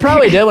 No, I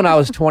probably did when I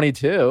was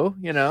 22.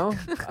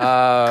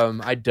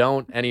 I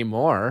don't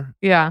anymore.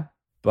 Yeah.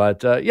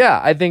 But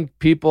I think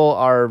people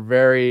are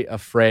very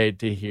afraid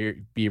to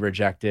be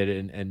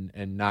rejected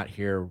and not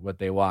hear what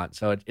they want.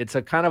 So it's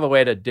a kind of a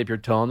way to dip your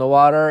toe in the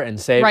water and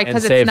save. Right,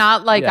 because it's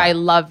not like I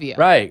love you.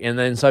 Right, and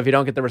then so if you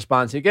don't get the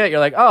response you get, you're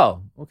like,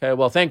 oh, okay,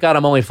 well, thank God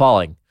I'm only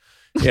falling.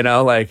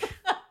 Like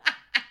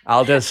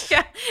I'll just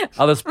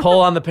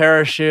pull on the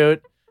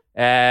parachute.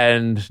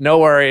 And no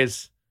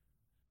worries.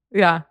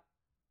 Yeah.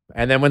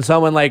 And then when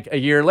someone like a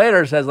year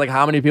later says like,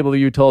 how many people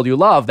you told you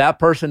love, that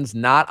person's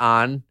not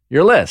on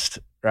your list,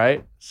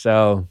 right?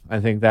 So I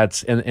think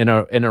that's in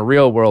a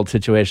real world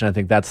situation. I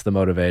think that's the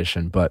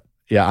motivation. But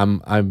yeah,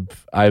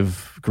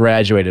 I've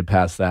graduated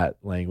past that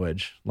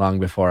language long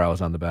before I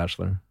was on The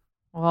Bachelor.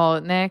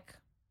 Well, Nick,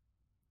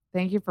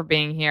 thank you for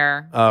being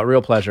here.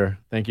 Real pleasure.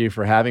 Thank you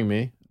for having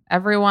me.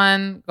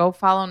 Everyone, go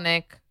follow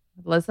Nick.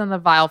 Listen to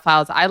the Viall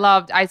Files.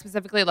 I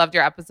specifically loved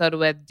your episode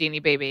with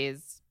Deanie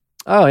Babies.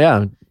 Oh,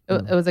 yeah.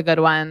 It was a good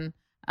one.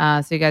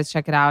 So you guys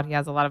check it out. He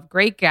has a lot of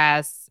great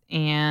guests.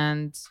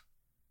 And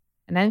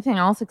anything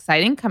else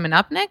exciting coming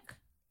up, Nick?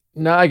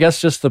 No, I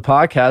guess just the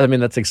podcast. I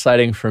mean, that's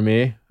exciting for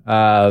me.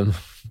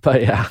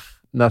 But yeah,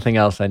 nothing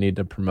else I need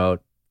to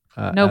promote.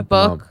 No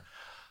book?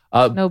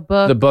 No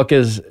book?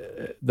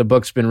 The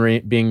book's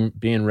been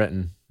being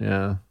written.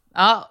 Yeah.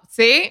 Oh,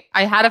 see?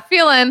 I had a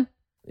feeling.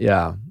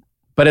 Yeah.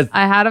 But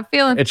I had a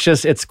feeling.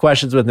 It's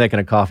questions with Nick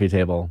and a coffee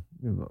table.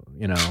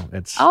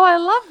 It's. Oh, I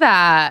love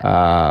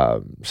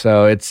that.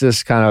 So it's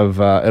just kind of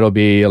it'll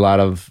be a lot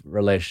of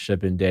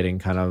relationship and dating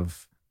kind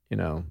of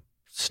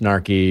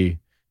snarky.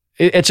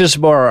 It's just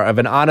more of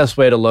an honest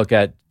way to look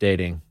at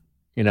dating,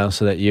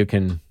 so that you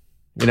can,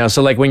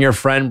 so like when your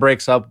friend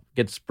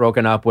gets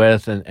broken up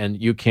with,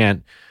 and you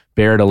can't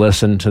bear to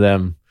listen to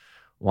them.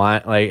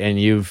 Why? Like,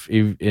 and you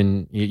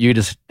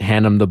just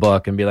hand them the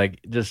book and be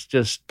like,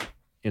 just.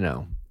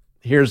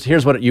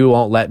 Here's what you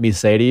won't let me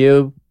say to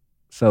you.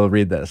 So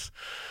read this.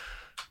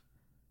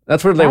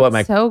 That's really what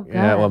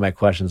my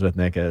questions with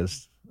Nick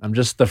is. I'm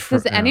just the.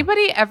 Does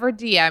anybody ever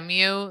DM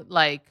you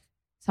like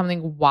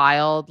something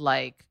wild?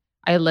 Like,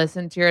 I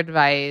listened to your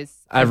advice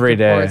every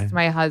day. I divorced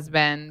my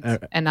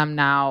husband, and I'm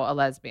now a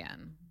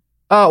lesbian.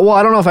 Well,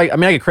 I don't know if I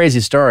get crazy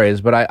stories,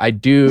 but I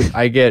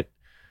get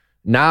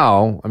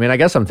now. I mean, I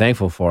guess I'm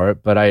thankful for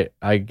it, but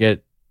I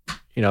get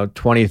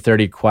 20,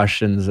 30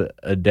 questions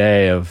a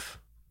day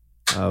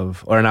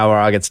or an hour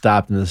I'll get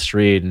stopped in the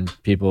street and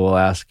people will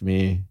ask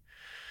me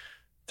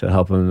to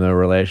help them in their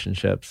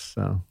relationships.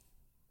 So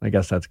I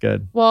guess that's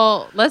good.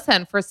 Well,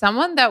 listen, for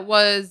someone that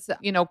was,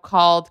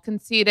 called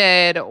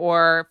conceited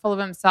or full of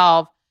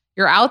himself,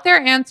 you're out there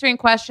answering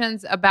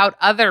questions about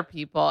other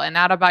people and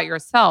not about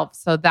yourself.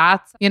 So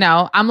that's,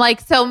 I'm like,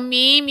 so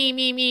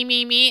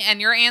me,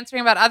 and you're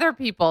answering about other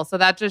people. So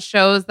that just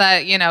shows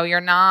that,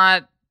 you're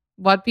not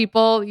what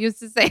people used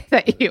to say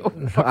that you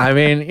were. I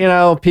mean,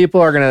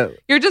 people are going to...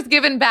 You're just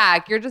giving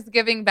back. You're just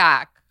giving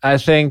back. I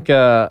think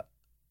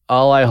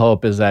all I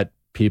hope is that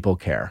people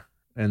care.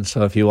 And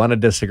so if you want to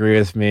disagree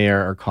with me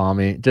or call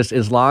me, just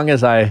as long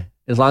as I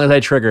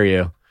trigger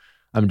you,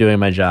 I'm doing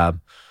my job.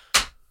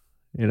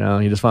 You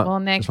just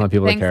want, Nick, just want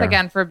people to care. Thanks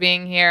again for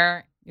being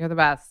here. You're the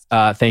best.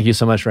 Thank you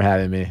so much for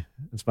having me.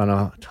 It's been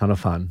a ton of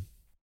fun.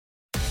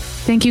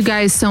 Thank you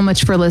guys so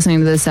much for listening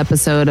to this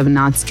episode of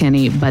Not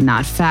Skinny But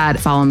Not Fat.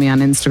 Follow me on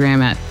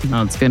Instagram at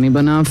Not Skinny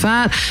But Not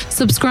Fat.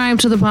 Subscribe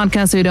to the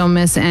podcast so you don't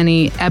miss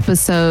any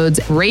episodes.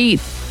 Rate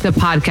the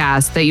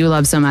podcast that you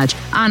love so much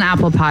on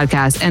Apple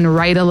Podcasts and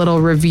write a little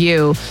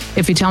review.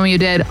 If you tell me you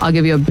did, I'll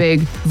give you a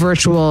big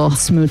virtual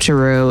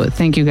smoocheroo.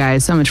 Thank you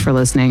guys so much for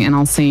listening, and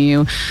I'll see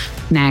you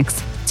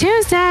next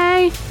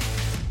Tuesday.